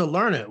 I had to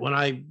learn it when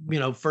I,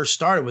 first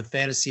started with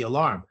Fantasy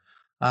Alarm.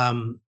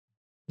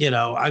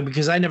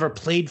 Because I never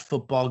played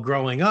football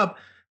growing up.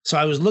 So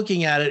I was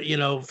looking at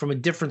it, from a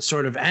different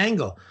sort of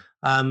angle.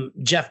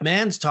 Jeff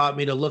Manns taught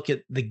me to look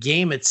at the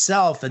game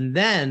itself and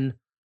then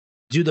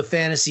do the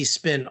fantasy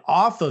spin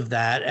off of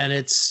that. And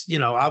it's,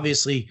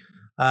 obviously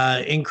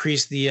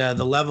increased the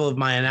level of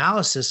my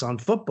analysis on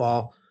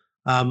football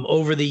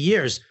over the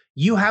years.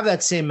 You have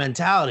that same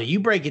mentality. You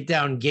break it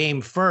down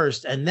game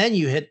first, and then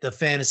you hit the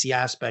fantasy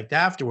aspect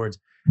afterwards.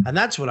 And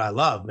that's what I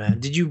love, man.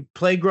 Did you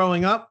play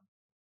growing up?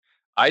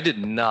 I did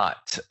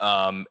not.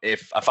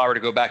 If I were to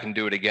go back and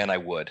do it again, I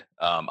would.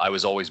 I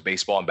was always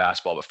baseball and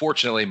basketball, but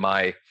fortunately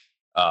my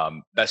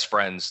best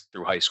friends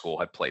through high school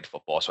had played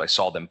football. So I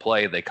saw them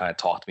play. They kind of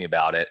talked to me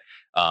about it.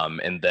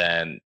 And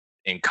then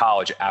in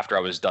college, after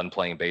I was done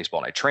playing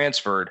baseball and I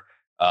transferred,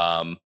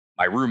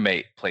 my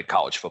roommate played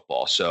college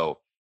football. So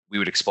we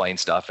would explain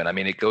stuff. And I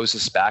mean, it goes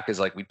as back as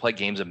like we'd play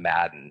games of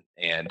Madden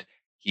and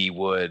he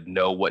would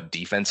know what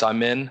defense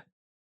I'm in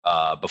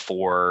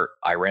before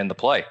I ran the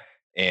play.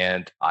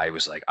 And I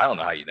was like, I don't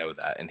know how you know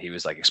that. And he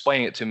was like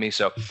explaining it to me.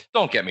 So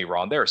don't get me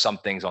wrong. There are some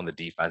things on the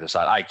defensive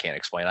side I can't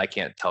explain. I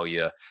can't tell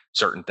you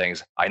certain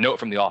things. I know it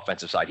from the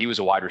offensive side. He was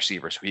a wide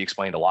receiver, so he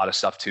explained a lot of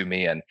stuff to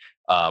me. And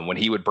when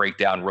he would break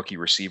down rookie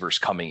receivers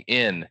coming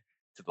in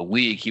to the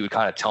league, he would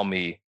kind of tell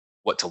me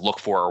what to look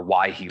for or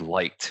why he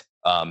liked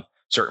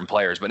certain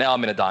players. But now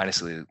I'm in a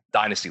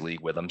dynasty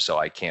league with him, so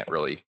I can't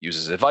really use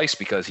his advice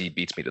because he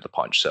beats me to the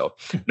punch. So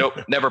nope,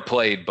 never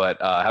played, but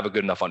have a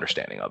good enough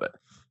understanding of it.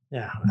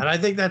 Yeah, and I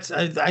think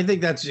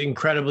that's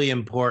incredibly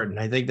important.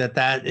 I think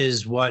that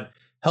is what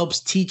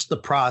helps teach the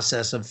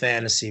process of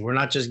fantasy. We're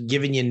not just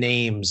giving you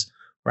names;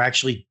 we're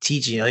actually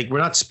teaching you. Like we're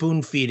not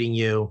spoon feeding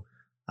you,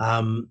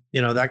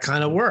 that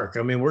kind of work.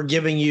 I mean, we're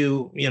giving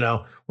you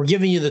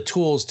the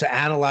tools to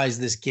analyze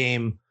this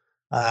game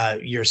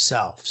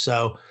yourself.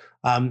 So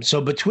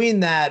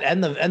between that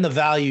and the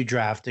value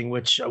drafting,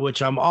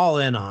 which I'm all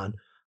in on.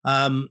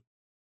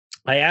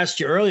 I asked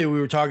you earlier, we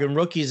were talking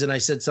rookies, and I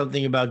said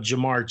something about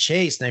Ja'Marr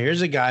Chase. Now,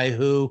 here's a guy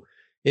who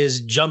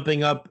is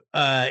jumping up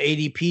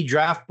ADP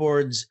draft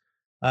boards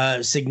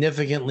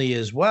significantly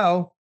as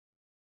well.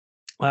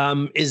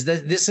 Is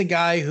this a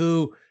guy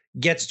who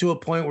gets to a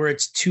point where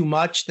it's too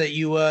much that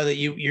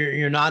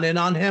you're not in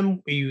on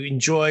him? You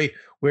enjoy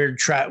where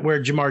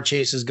Ja'Marr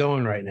Chase is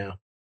going right now?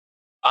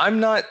 I'm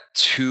not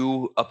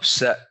too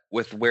upset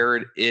with where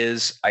it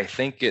is. I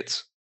think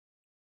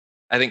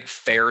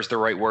fair is the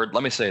right word.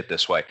 Let me say it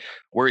this way.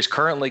 Where he's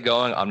currently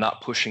going, I'm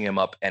not pushing him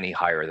up any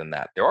higher than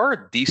that. There are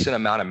a decent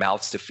amount of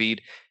mouths to feed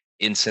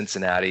in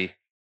Cincinnati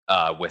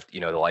with,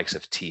 the likes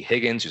of T.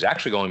 Higgins, who's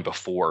actually going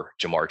before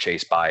Ja'Marr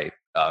Chase by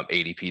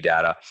ADP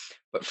data.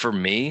 But for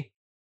me,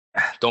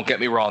 don't get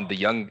me wrong,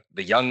 the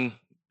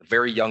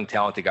very young,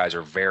 talented guys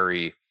are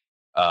very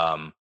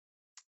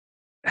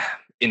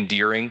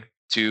endearing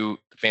to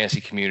the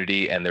fantasy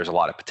community, and there's a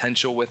lot of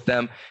potential with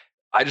them.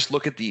 I just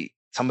look at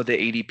some of the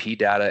ADP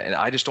data, and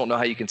I just don't know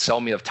how you can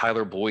sell me of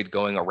Tyler Boyd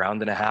going a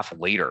round and a half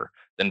later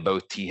than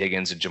both T.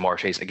 Higgins and Jamar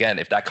Chase. Again,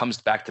 if that comes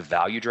back to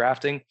value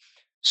drafting,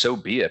 so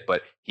be it.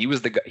 But he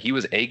was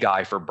a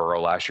guy for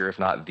Burrow last year, if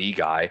not the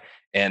guy.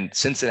 And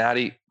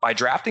Cincinnati, by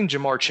drafting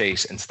Jamar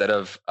Chase instead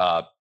of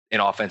an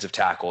offensive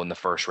tackle in the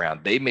first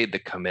round, they made the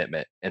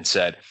commitment and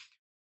said,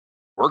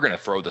 we're going to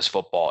throw this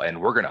football and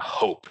we're going to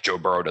hope Joe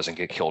Burrow doesn't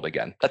get killed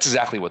again. That's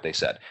exactly what they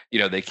said.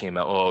 They came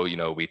out,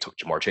 we took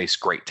Jamar Chase,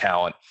 great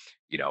talent,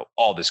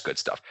 all this good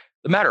stuff.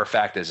 The matter of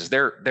fact is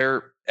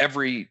they're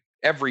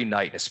every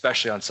night,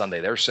 especially on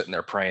Sunday, they're sitting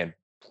there praying,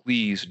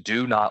 please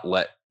do not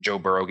let Joe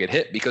Burrow get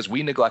hit, because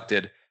we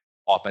neglected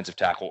offensive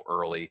tackle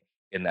early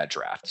in that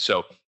draft.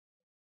 So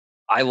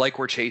I like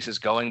where Chase is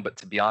going, but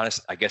to be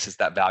honest, I guess it's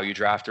that value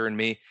drafter in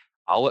me.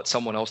 I'll let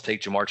someone else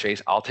take Jamar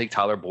Chase. I'll take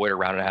Tyler Boyd a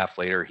round and a half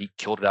later. He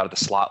killed it out of the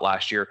slot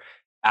last year.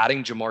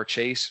 Adding Jamar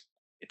Chase,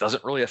 it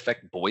doesn't really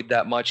affect Boyd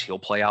that much. He'll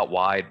play out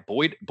wide.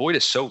 Boyd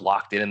is so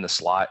locked in the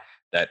slot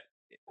that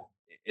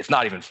it's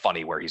not even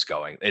funny where he's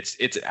going. It's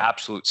an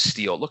absolute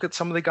steal. Look at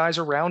some of the guys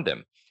around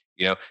him.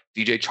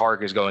 DJ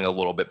Chark is going a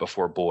little bit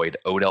before Boyd.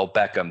 Odell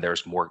Beckham,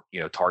 there's more,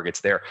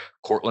 targets there.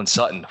 Cortland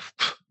Sutton,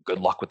 good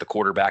luck with the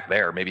quarterback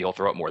there. Maybe he'll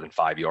throw it more than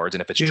 5 yards.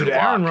 And if it's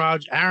Aaron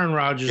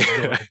Rodgers is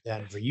going to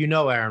Denver.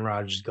 Aaron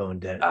Rodgers is going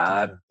to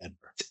Denver.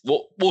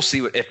 We'll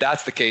see if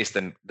that's the case.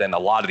 Then a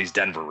lot of these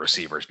Denver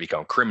receivers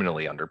become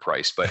criminally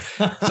underpriced. But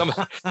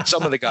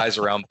some of the guys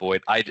around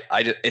Boyd,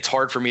 it's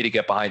hard for me to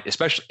get behind,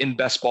 especially in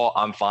best ball.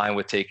 I'm fine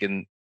with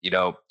taking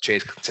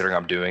Chase, considering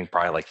I'm doing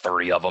probably like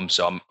 30 of them.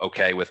 So I'm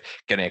okay with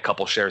getting a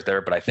couple shares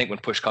there. But I think when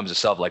push comes to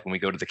shove, like when we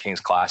go to the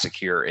Kings Classic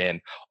here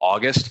in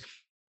August,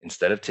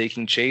 instead of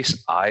taking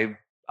Chase, I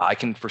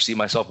can foresee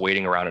myself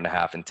waiting a round and a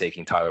half and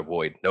taking Tyler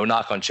Boyd. No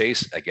knock on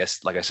Chase. I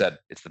guess, like I said,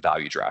 it's the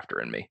value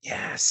drafter in me.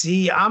 Yeah.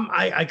 See,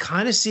 I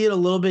kind of see it a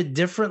little bit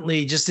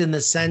differently, just in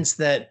the sense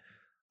that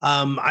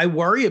I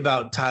worry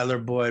about Tyler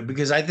Boyd,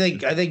 because I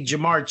think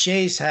Jamar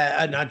Chase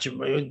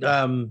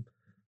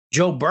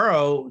Joe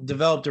Burrow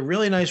developed a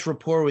really nice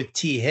rapport with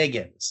T.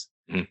 Higgins.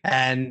 Mm-hmm.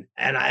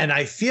 And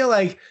I feel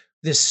like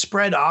this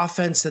spread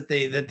offense that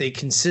they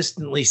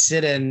consistently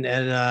sit in,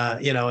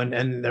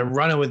 and they're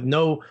running with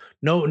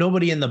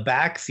nobody in the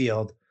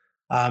backfield,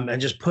 and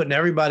just putting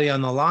everybody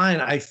on the line.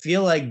 I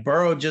feel like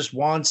Burrow just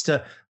wants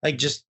to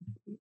just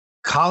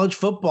college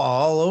football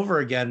all over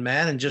again,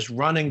 man, and just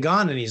run and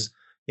gun. And he's,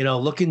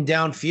 looking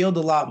downfield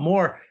a lot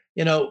more.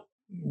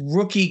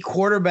 Rookie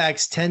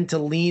quarterbacks tend to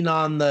lean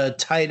on the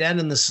tight end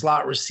and the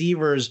slot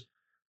receivers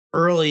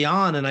early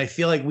on. And I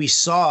feel like we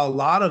saw a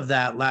lot of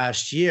that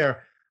last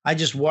year. I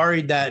just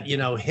worried that,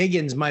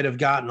 Higgins might have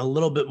gotten a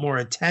little bit more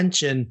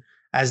attention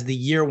as the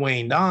year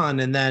waned on.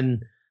 And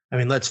then,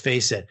 let's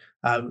face it,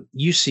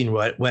 you've seen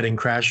Wedding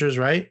Crashers,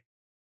 right?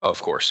 Oh,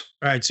 of course.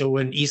 All right. So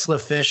when Isla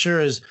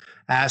Fisher is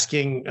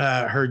asking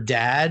her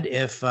dad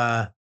if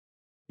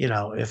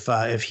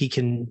he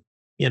can,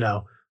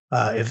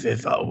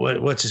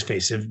 what's his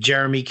face? If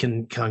Jeremy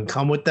can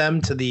come with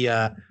them to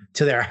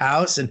their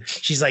house, and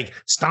she's like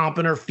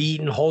stomping her feet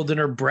and holding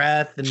her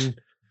breath and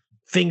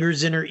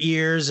fingers in her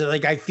ears.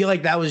 Like, I feel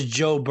like that was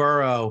Joe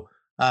Burrow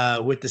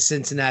with the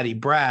Cincinnati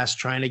Brass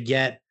trying to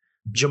get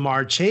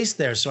Jamar Chase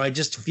there. So I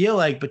just feel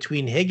like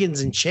between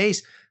Higgins and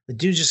Chase, the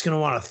dude's just going to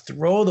want to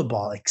throw the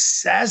ball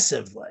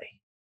excessively.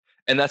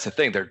 And that's the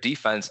thing. Their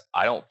defense,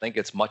 I don't think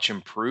it's much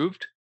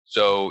improved.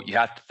 So you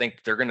have to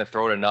think they're going to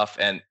throw it enough.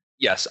 And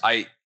yes,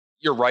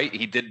 you're right.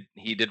 He did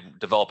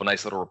develop a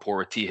nice little rapport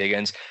with T.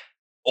 Higgins.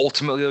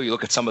 Ultimately, you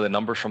look at some of the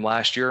numbers from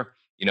last year,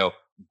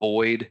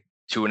 Boyd,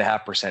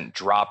 2.5%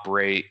 drop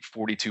rate,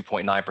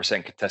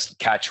 42.9% contested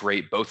catch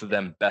rate. Both of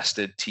them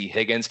bested T.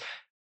 Higgins.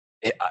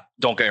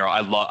 Don't get me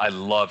wrong. I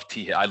love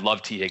T.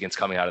 Higgins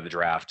coming out of the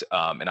draft.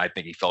 And I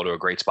think he fell to a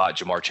great spot.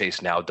 Jamar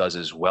Chase now does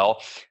as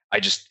well.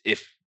 I just,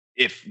 if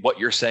what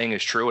you're saying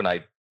is true, and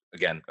I,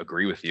 again,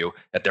 agree with you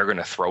that they're going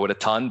to throw it a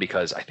ton,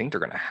 because I think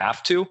they're going to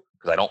have to,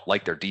 because I don't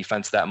like their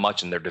defense that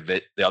much, and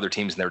the other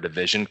teams in their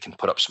division can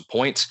put up some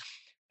points.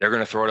 They're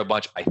going to throw it a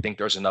bunch. I think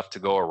there's enough to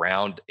go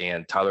around,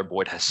 and Tyler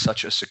Boyd has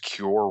such a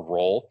secure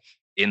role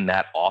in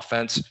that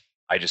offense.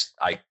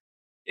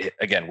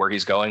 Again, where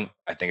he's going,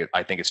 I think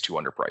it's too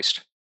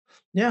underpriced.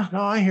 Yeah,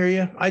 no, I hear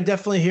you. I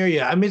definitely hear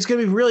you. It's going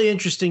to be really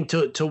interesting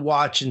to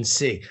watch and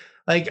see.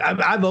 Like,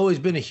 I've always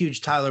been a huge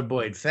Tyler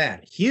Boyd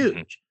fan. Huge.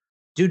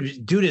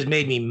 Mm-hmm. Dude has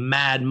made me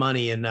mad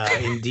money in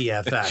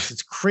DFS.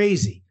 It's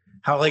crazy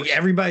how, like,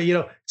 everybody,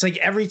 it's like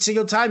every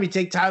single time you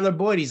take Tyler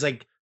Boyd, he's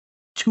like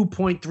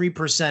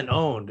 2.3%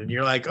 owned. And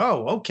you're like,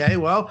 oh, okay,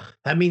 well,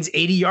 that means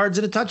 80 yards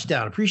and a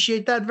touchdown.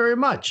 Appreciate that very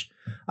much.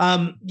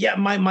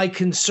 My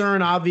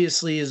concern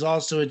obviously is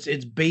also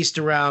it's based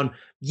around,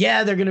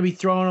 they're going to be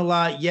throwing a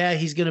lot. Yeah,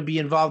 he's going to be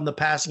involved in the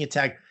passing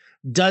attack.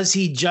 Does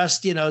he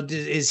just,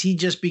 is he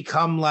just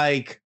become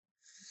like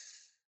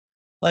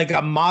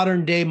a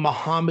modern day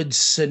Mohamed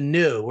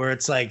Sanu, where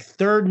it's like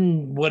third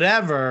and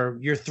whatever,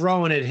 you're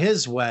throwing it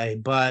his way,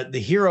 but the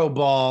hero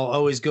ball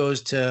always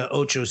goes to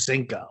Ocho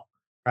Cinco.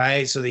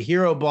 right? So the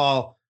hero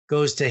ball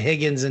goes to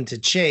Higgins and to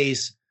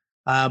Chase.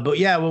 But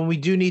yeah, when we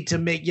do need to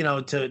make,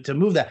 to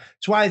move that.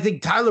 That's why I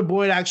think Tyler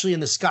Boyd actually in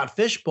the Scott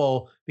Fish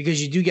Bowl,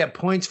 because you do get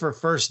points for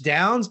first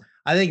downs.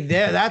 I think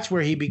that's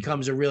where he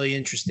becomes a really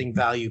interesting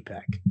value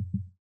pick.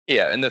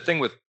 Yeah, and the thing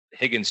with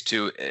Higgins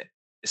too,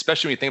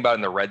 especially when you think about it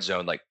in the red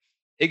zone, like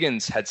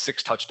Higgins had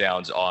 6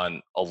 touchdowns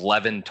on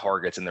 11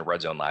 targets in the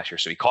red zone last year.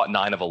 So he caught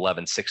 9 of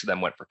 11, 6 of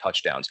them went for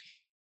touchdowns.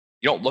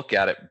 You don't look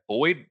at it,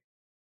 Boyd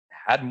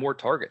had more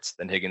targets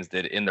than Higgins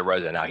did in the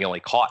red zone. Now he only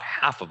caught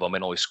half of them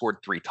and only scored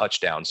 3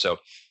 touchdowns. So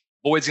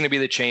Boyd's going to be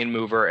the chain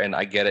mover, and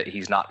I get it.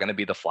 He's not going to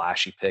be the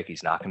flashy pick.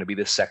 He's not going to be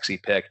the sexy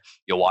pick.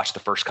 You'll watch the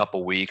first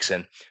couple weeks,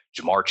 and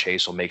Jamar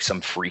Chase will make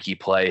some freaky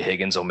play.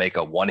 Higgins will make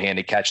a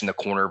one-handed catch in the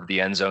corner of the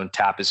end zone,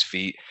 tap his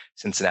feet.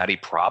 Cincinnati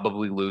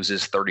probably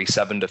loses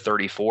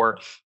 37-34.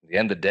 At the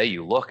end of the day,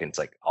 you look, and it's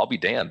like, I'll be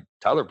damned.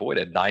 Tyler Boyd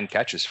had 9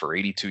 catches for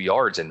 82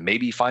 yards, and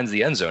maybe he finds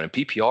the end zone. In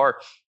PPR,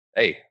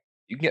 hey,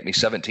 you can get me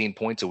 17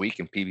 points a week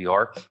in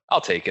PPR.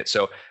 I'll take it.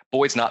 So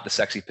Boyd's not the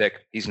sexy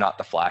pick. He's not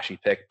the flashy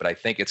pick, but I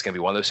think it's going to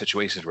be one of those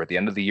situations where at the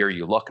end of the year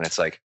you look and it's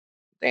like,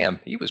 damn,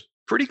 he was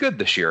pretty good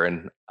this year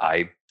and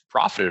I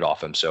profited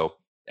off him. So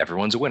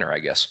everyone's a winner, I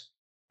guess.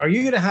 Are you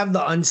going to have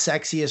the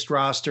unsexiest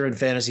roster in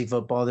fantasy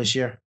football this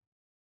year?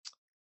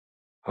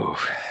 Oh,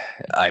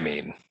 I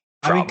mean,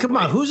 come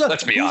on. Who's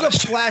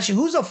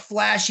a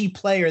flashy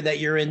player that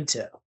you're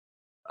into?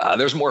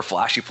 There's more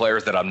flashy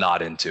players that I'm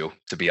not into,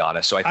 to be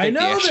honest. So I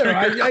know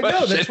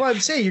that's why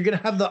I'm saying you're going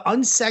to have the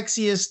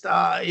unsexiest,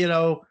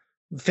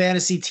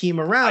 fantasy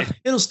team around.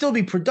 It'll still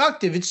be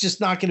productive. It's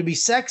just not going to be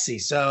sexy.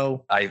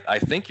 So I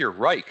think you're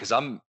right, because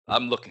I'm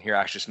looking here.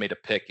 I actually just made a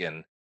pick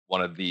in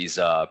one of these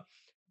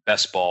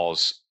best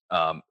balls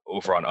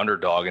over on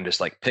Underdog, and just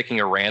like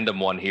picking a random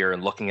one here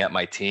and looking at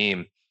my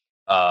team.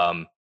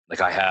 Like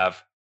I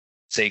have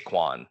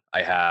Saquon,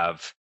 I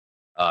have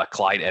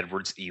Clyde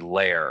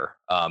Edwards-Helaire.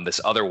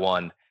 This other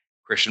one,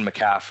 Christian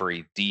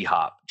McCaffrey,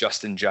 D-Hop,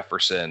 Justin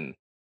Jefferson,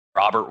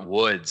 Robert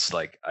Woods.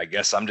 Like, I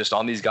guess I'm just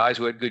on these guys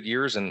who had good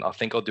years, and I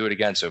think I'll do it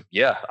again. So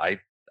yeah,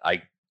 I've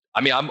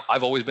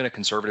always been a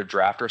conservative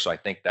drafter, so I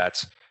think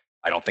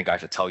I don't think I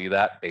have to tell you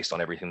that based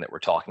on everything that we're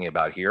talking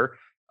about here.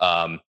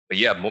 But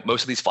yeah,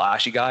 most of these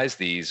flashy guys,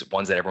 these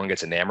ones that everyone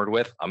gets enamored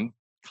with, I'm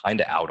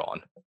kind of out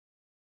on.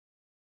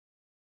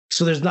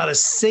 So there's not a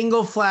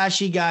single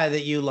flashy guy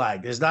that you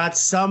like. There's not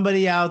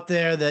somebody out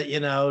there that,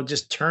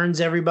 just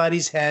turns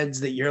everybody's heads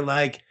that you're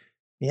like,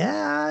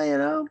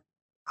 yeah,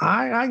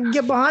 I can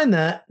get behind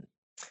that.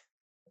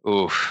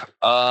 Oof.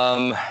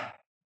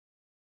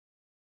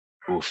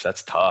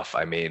 That's tough.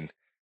 I mean,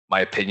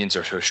 my opinions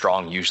are so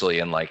strong usually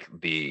in like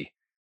the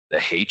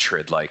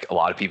hatred. Like a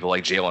lot of people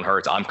like Jalen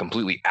Hurts. I'm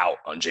completely out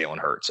on Jalen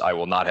Hurts. I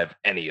will not have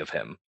any of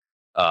him.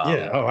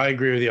 I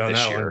agree with you on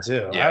that one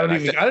too. Yeah, I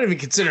don't even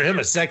consider him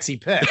a sexy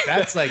pick.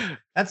 That's like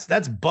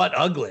that's butt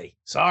ugly.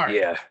 Sorry.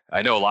 Yeah,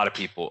 I know a lot of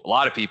people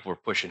are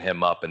pushing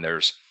him up, and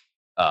there's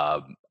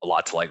a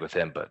lot to like with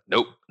him, but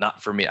nope,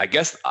 not for me. I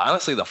guess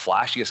honestly, the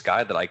flashiest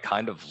guy that I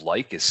kind of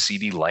like is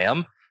CeeDee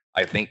Lamb.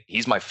 I think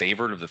he's my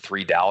favorite of the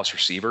 3 Dallas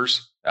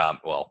receivers.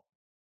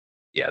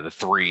 The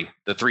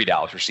three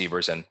Dallas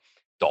receivers, and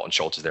Dalton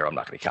Schultz is there. I'm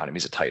not going to count him.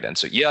 He's a tight end.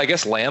 So yeah, I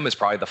guess Lamb is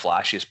probably the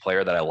flashiest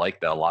player that I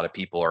like, that a lot of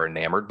people are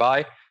enamored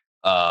by.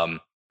 And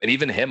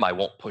even him, I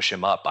won't push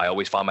him up. I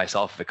always find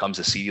myself, if it comes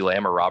to CeeDee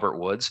Lamb or Robert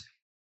Woods,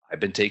 I've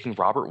been taking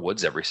Robert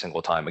Woods every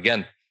single time.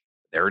 Again,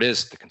 there it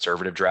is, the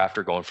conservative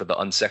drafter going for the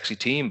unsexy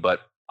team,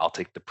 but I'll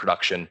take the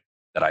production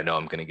that I know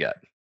I'm going to get.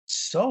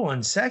 So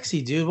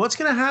unsexy, dude. What's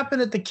going to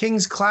happen at the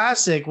Kings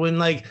Classic when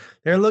like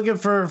they're looking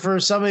for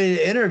somebody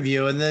to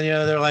interview, and then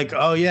they're like,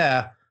 oh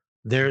yeah,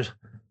 there's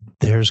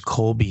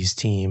Colby's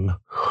team.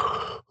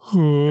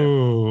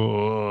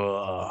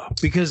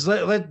 Because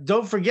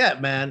don't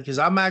forget, man, because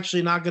I'm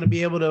actually not going to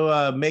be able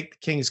to make the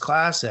Kings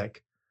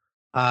Classic.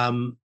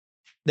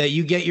 That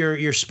you get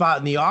your spot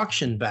in the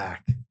auction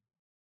back.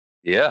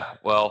 Yeah,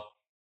 well,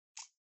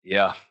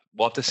 yeah,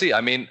 we'll have to see.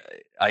 I mean,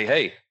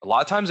 a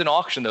lot of times in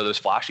auction though, those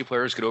flashy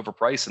players get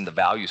overpriced and the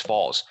values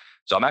falls.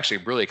 So I'm actually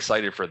really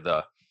excited for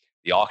the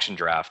auction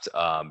draft,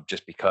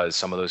 just because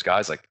some of those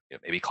guys, like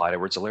maybe Clyde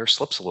Edwards-Helaire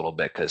slips a little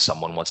bit because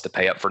someone wants to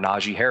pay up for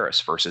Najee Harris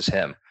versus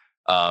him.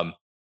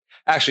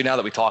 Actually, now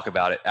that we talk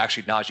about it,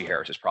 actually Najee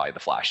Harris is probably the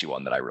flashy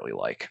one that I really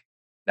like.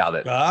 Now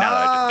that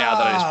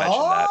I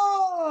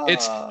just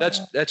mentioned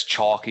that, that's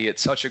chalky.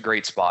 It's such a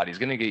great spot. He's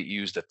going to get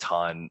used a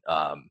ton.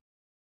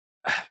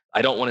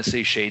 I don't want to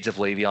say shades of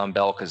Le'Veon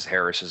Bell because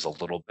Harris is a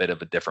little bit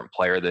of a different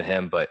player than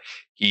him, but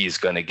he's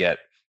going to get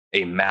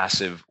a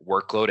massive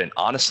workload. And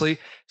honestly,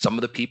 some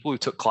of the people who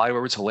took Clyde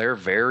Edwards-Helaire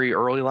very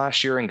early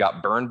last year and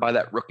got burned by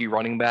that rookie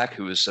running back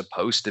who was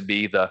supposed to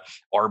be the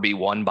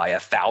RB1 by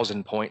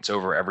 1,000 points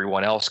over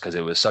everyone else because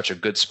it was such a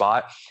good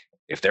spot.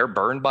 If they're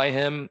burned by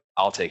him,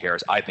 I'll take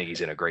Harris. I think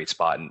he's in a great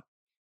spot. And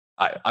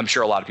I'm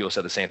sure a lot of people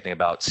said the same thing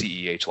about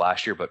CEH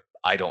last year, but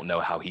I don't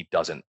know how he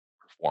doesn't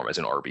perform as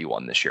an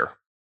RB1 this year.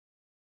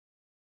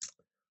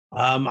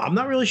 I'm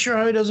not really sure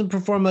how he doesn't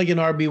perform like an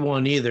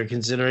RB1 either,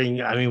 considering,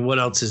 what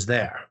else is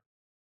there?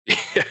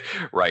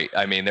 Right.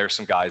 I mean, there's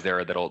some guys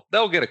there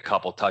they'll get a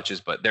couple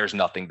touches, but there's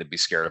nothing to be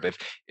scared of.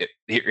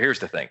 Here's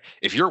the thing: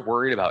 if you're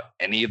worried about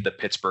any of the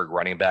Pittsburgh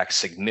running backs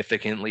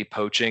significantly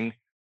poaching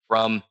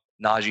from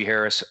Najee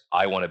Harris,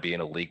 I want to be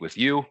in a league with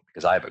you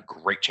because I have a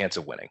great chance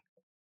of winning.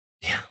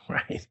 Yeah,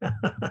 right.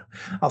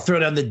 I'll throw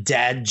down the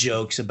dad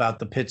jokes about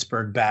the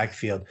Pittsburgh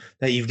backfield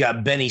that you've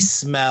got Benny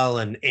Smell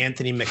and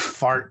Anthony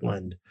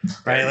McFarland,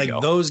 right? Like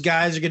those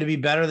guys are going to be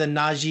better than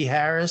Najee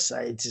Harris.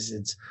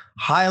 It's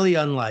highly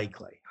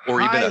unlikely.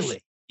 Or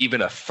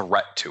even a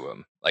threat to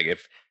him. Like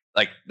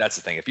that's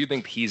the thing. If you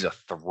think he's a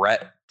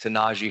threat to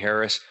Najee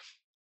Harris,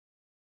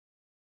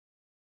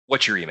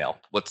 what's your email?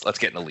 Let's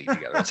get in the league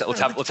together. Let's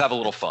have a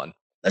little fun.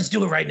 Let's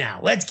do it right now.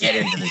 Let's get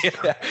into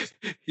this.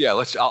 Yeah.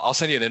 I'll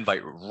send you an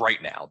invite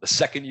right now. The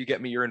second you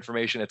get me your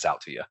information, it's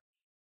out to you.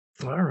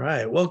 All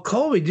right. Well,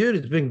 Colby, dude,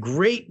 it's been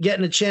great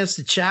getting a chance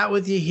to chat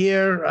with you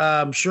here.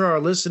 I'm sure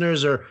our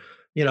listeners are,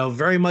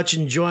 very much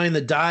enjoying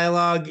the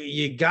dialogue.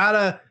 You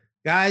gotta,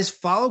 guys,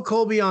 follow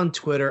Colby on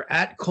Twitter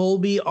at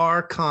Colby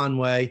R.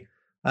 Conway.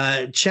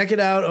 Check it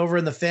out over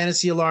in the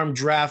Fantasy Alarm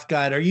Draft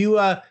Guide. Are you?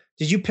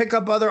 Did you pick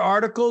up other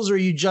articles, or are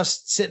you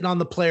just sitting on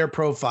the player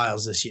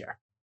profiles this year?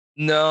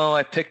 No,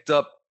 I picked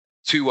up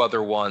 2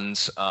 other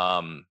ones.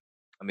 Let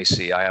me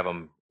see. I have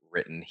them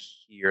written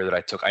here that I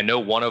took. I know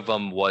one of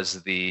them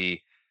was the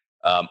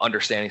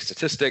Understanding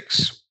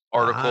Statistics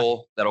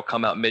article that'll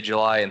come out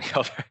mid-July, and the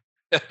other,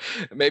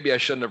 maybe I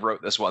shouldn't have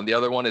wrote this one. The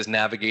other one is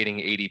Navigating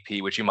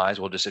ADP, which you might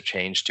as well just have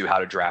changed to How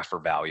to Draft for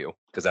Value,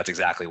 because that's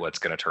exactly what it's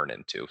going to turn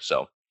into.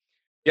 So,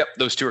 yep,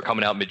 those 2 are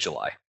coming out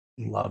mid-July.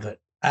 Love it.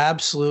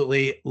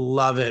 Absolutely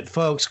love it.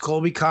 Folks,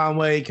 Colby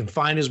Conway, you can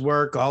find his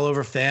work all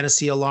over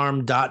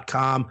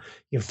fantasyalarm.com.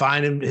 You can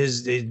find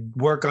his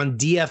work on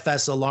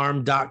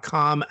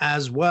dfsalarm.com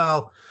as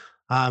well.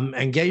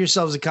 And get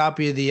yourselves a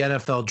copy of the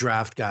NFL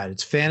Draft Guide.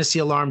 It's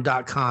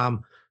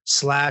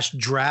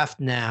fantasyalarm.com/draft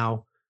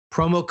now.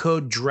 Promo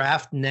code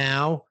draft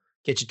now.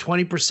 Get you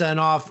 20%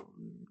 off,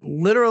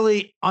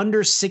 literally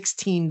under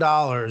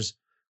 $16,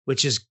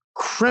 which is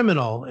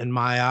criminal in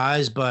my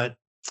eyes, but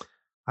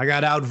I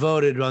got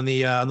outvoted on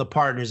the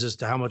partners as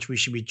to how much we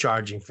should be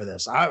charging for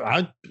this.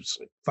 I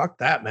fuck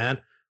that, man.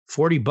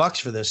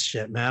 $40 for this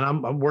shit, man.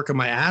 I'm working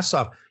my ass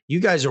off. You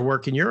guys are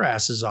working your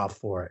asses off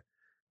for it.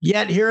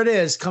 Yet here it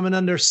is, coming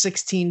under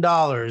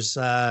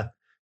 $16.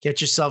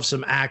 Get yourself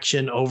some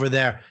action over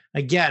there.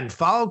 Again,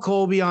 follow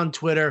Colby on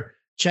Twitter.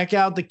 Check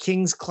out the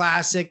Kings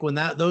Classic when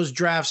those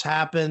drafts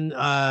happen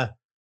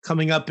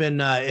coming up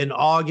in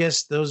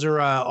August. Those are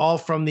all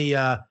from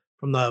the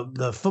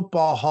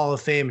Football Hall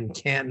of Fame in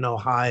Canton,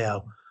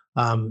 Ohio.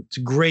 It's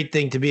a great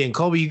thing to be in.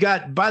 Colby, you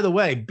got, by the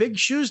way, big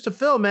shoes to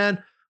fill,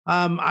 man.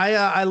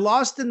 I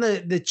lost in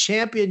the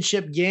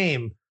championship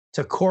game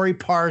to Corey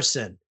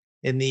Parson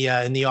in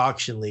the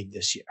auction league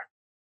this year.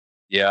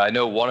 Yeah, I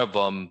know one of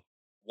them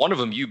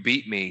you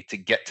beat me to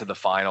get to the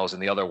finals,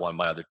 and the other one,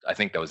 I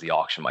think that was the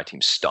auction. My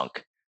team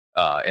stunk,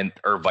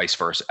 or vice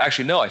versa.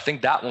 Actually, no, I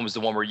think that one was the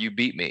one where you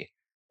beat me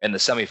in the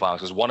semifinals,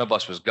 because one of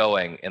us was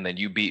going and then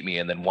you beat me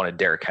and then wanted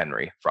Derrick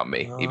Henry from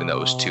me, even though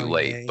it was too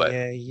late.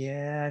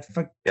 I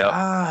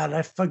forgot.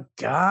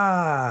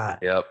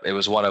 Yep. It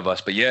was one of us,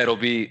 but yeah,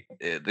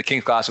 the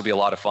Kings Class will be a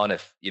lot of fun.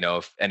 If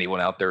anyone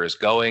out there is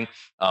going,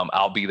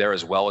 I'll be there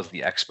as well as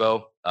the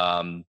Expo,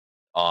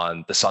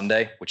 on the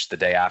Sunday, which is the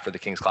day after the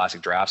Kings Classic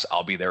drafts.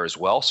 I'll be there as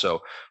well.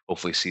 So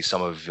hopefully see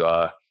some of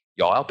y'all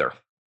out there.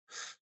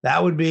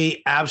 That would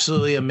be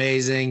absolutely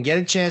amazing. Get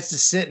a chance to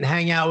sit and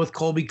hang out with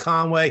Colby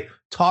Conway,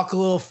 talk a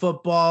little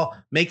football,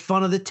 make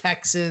fun of the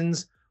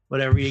Texans,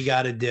 whatever you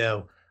got to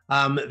do.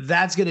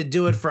 That's going to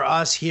do it for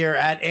us here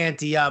at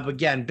Ante Up.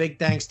 Again, big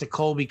thanks to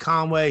Colby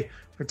Conway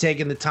for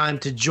taking the time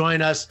to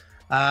join us.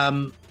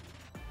 We'll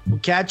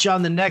catch you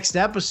on the next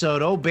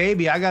episode. Oh,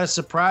 baby, I got a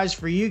surprise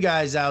for you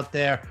guys out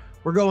there.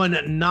 We're going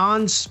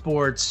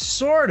non-sports,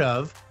 sort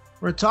of.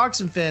 We're going to talk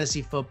some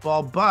fantasy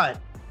football, but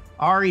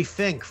Ari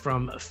Fink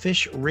from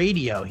Fish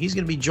Radio, he's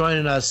going to be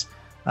joining us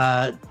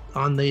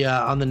on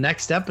the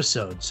next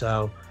episode.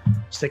 So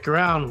stick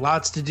around.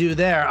 Lots to do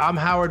there. I'm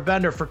Howard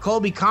Bender for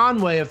Colby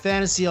Conway of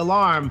Fantasy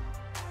Alarm.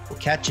 We'll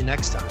catch you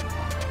next time.